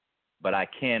 but I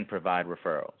can provide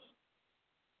referrals.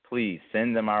 Please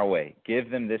send them our way.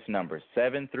 Give them this number,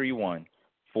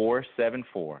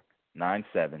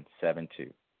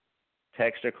 731-474-9772.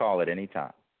 Text or call at any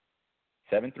time,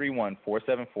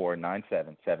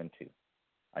 731-474-9772.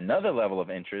 Another level of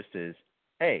interest is,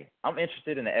 hey, I'm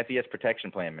interested in the FES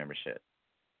Protection Plan membership.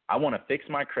 I want to fix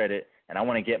my credit, and I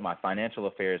want to get my financial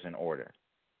affairs in order.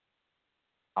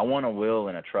 I want a will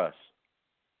and a trust.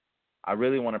 I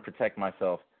really want to protect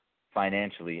myself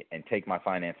financially and take my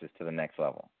finances to the next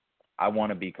level. I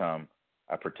want to become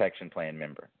a protection plan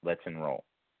member. Let's enroll.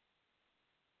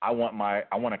 I want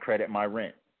to credit my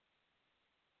rent.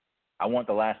 I want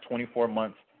the last 24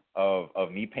 months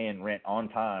of me paying rent on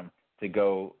time to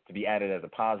be added as a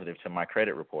positive to my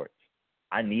credit reports.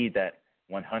 I need that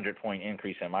 100-point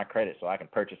increase in my credit so I can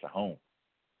purchase a home.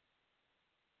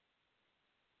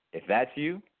 If that's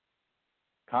you,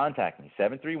 contact me,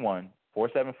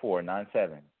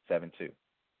 731-474-9772.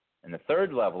 And the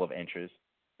third level of interest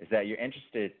is that you're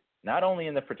interested not only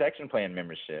in the protection plan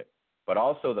membership, but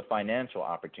also the financial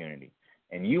opportunity.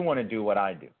 And you want to do what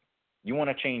I do. You want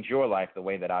to change your life the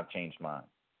way that I've changed mine.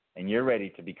 And you're ready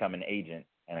to become an agent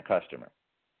and a customer.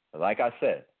 But like I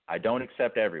said, I don't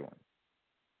accept everyone.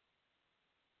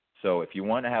 So if you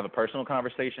want to have a personal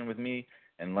conversation with me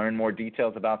and learn more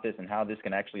details about this and how this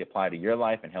can actually apply to your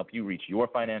life and help you reach your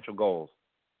financial goals,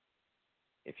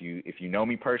 if you know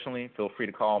me personally, feel free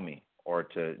to call me or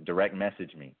to direct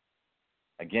message me.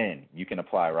 Again, you can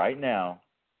apply right now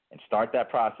and start that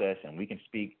process, and we can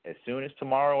speak as soon as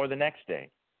tomorrow or the next day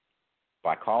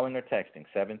by calling or texting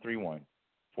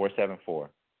 474-9772.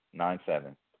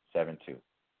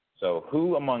 So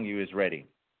who among you is ready?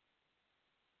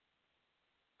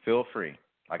 Feel free.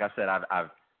 Like I said,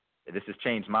 this has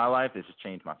changed my life. This has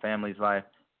changed my family's life.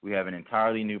 We have an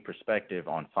entirely new perspective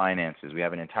on finances. We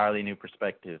have an entirely new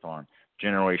perspective on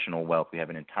generational wealth. We have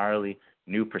an entirely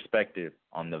new perspective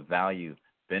on the value,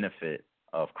 benefit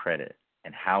of credit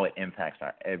and how it impacts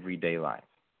our everyday life.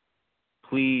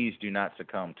 Please do not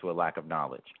succumb to a lack of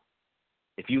knowledge.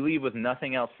 If you leave with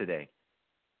nothing else today,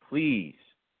 please,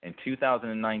 in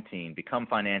 2019, become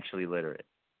financially literate.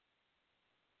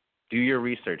 Do your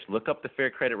research. Look up the Fair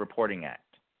Credit Reporting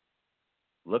Act.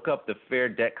 Look up the Fair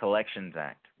Debt Collections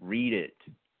Act. Read it.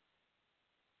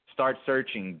 Start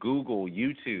searching, Google,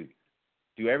 YouTube.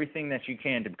 Do everything that you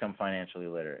can to become financially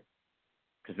literate,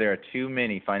 because there are too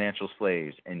many financial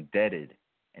slaves, indebted,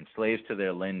 and slaves to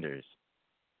their lenders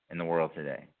in the world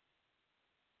today.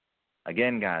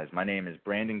 Again, guys, my name is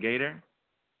Brandon Gator.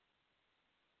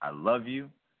 I love you.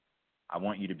 I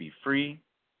want you to be free.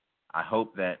 I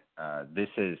hope that this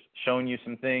has shown you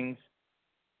some things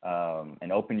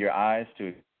and opened your eyes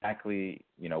to exactly,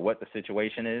 what the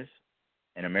situation is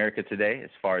in America today as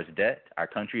far as debt. Our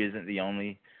country isn't the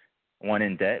only one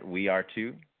in debt. We are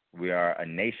too. We are a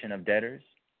nation of debtors.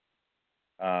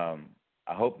 I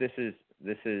hope this is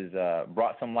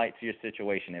brought some light to your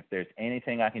situation. If there's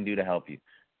anything I can do to help you,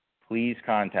 please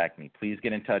contact me. Please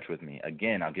get in touch with me.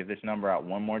 Again, I'll give this number out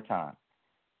one more time.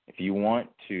 If you want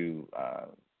to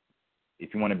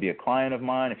be a client of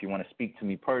mine, if you want to speak to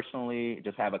me personally,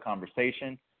 just have a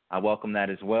conversation, I welcome that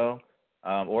as well.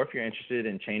 Or if you're interested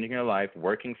in changing your life,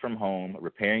 working from home,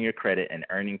 repairing your credit, and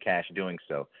earning cash doing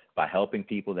so by helping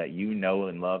people that you know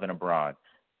and love and abroad,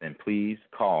 then please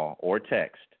call or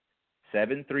text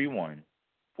 731-474-9772.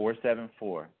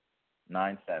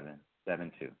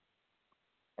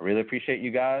 I really appreciate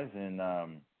you guys, and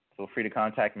feel free to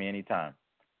contact me anytime.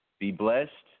 Be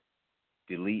blessed,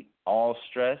 delete all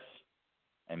stress,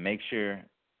 and make sure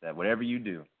that whatever you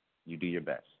do your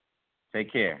best.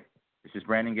 Take care. This is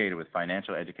Brandon Gator with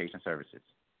Financial Education Services,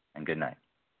 and good night.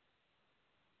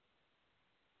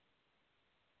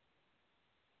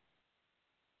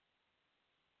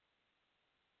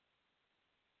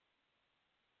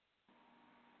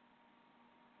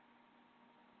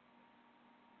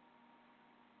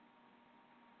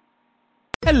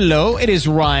 Hello, it is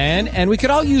Ryan, and we could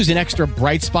all use an extra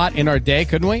bright spot in our day,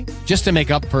 couldn't we? Just to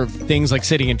make up for things like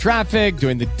sitting in traffic,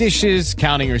 doing the dishes,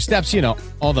 counting your steps,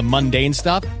 all the mundane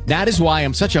stuff. That is why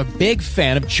I'm such a big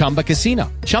fan of Chumba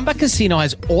Casino. Chumba Casino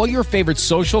has all your favorite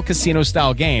social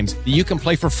casino-style games that you can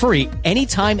play for free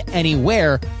anytime,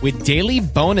 anywhere with daily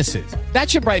bonuses. That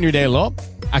should brighten your day a little.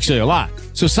 Actually, a lot.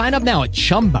 So sign up now at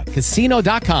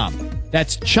ChumbaCasino.com.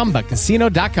 That's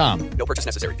ChumbaCasino.com. No purchase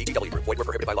necessary. VGW Group. Void where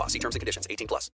prohibited by law. See terms and conditions. 18+.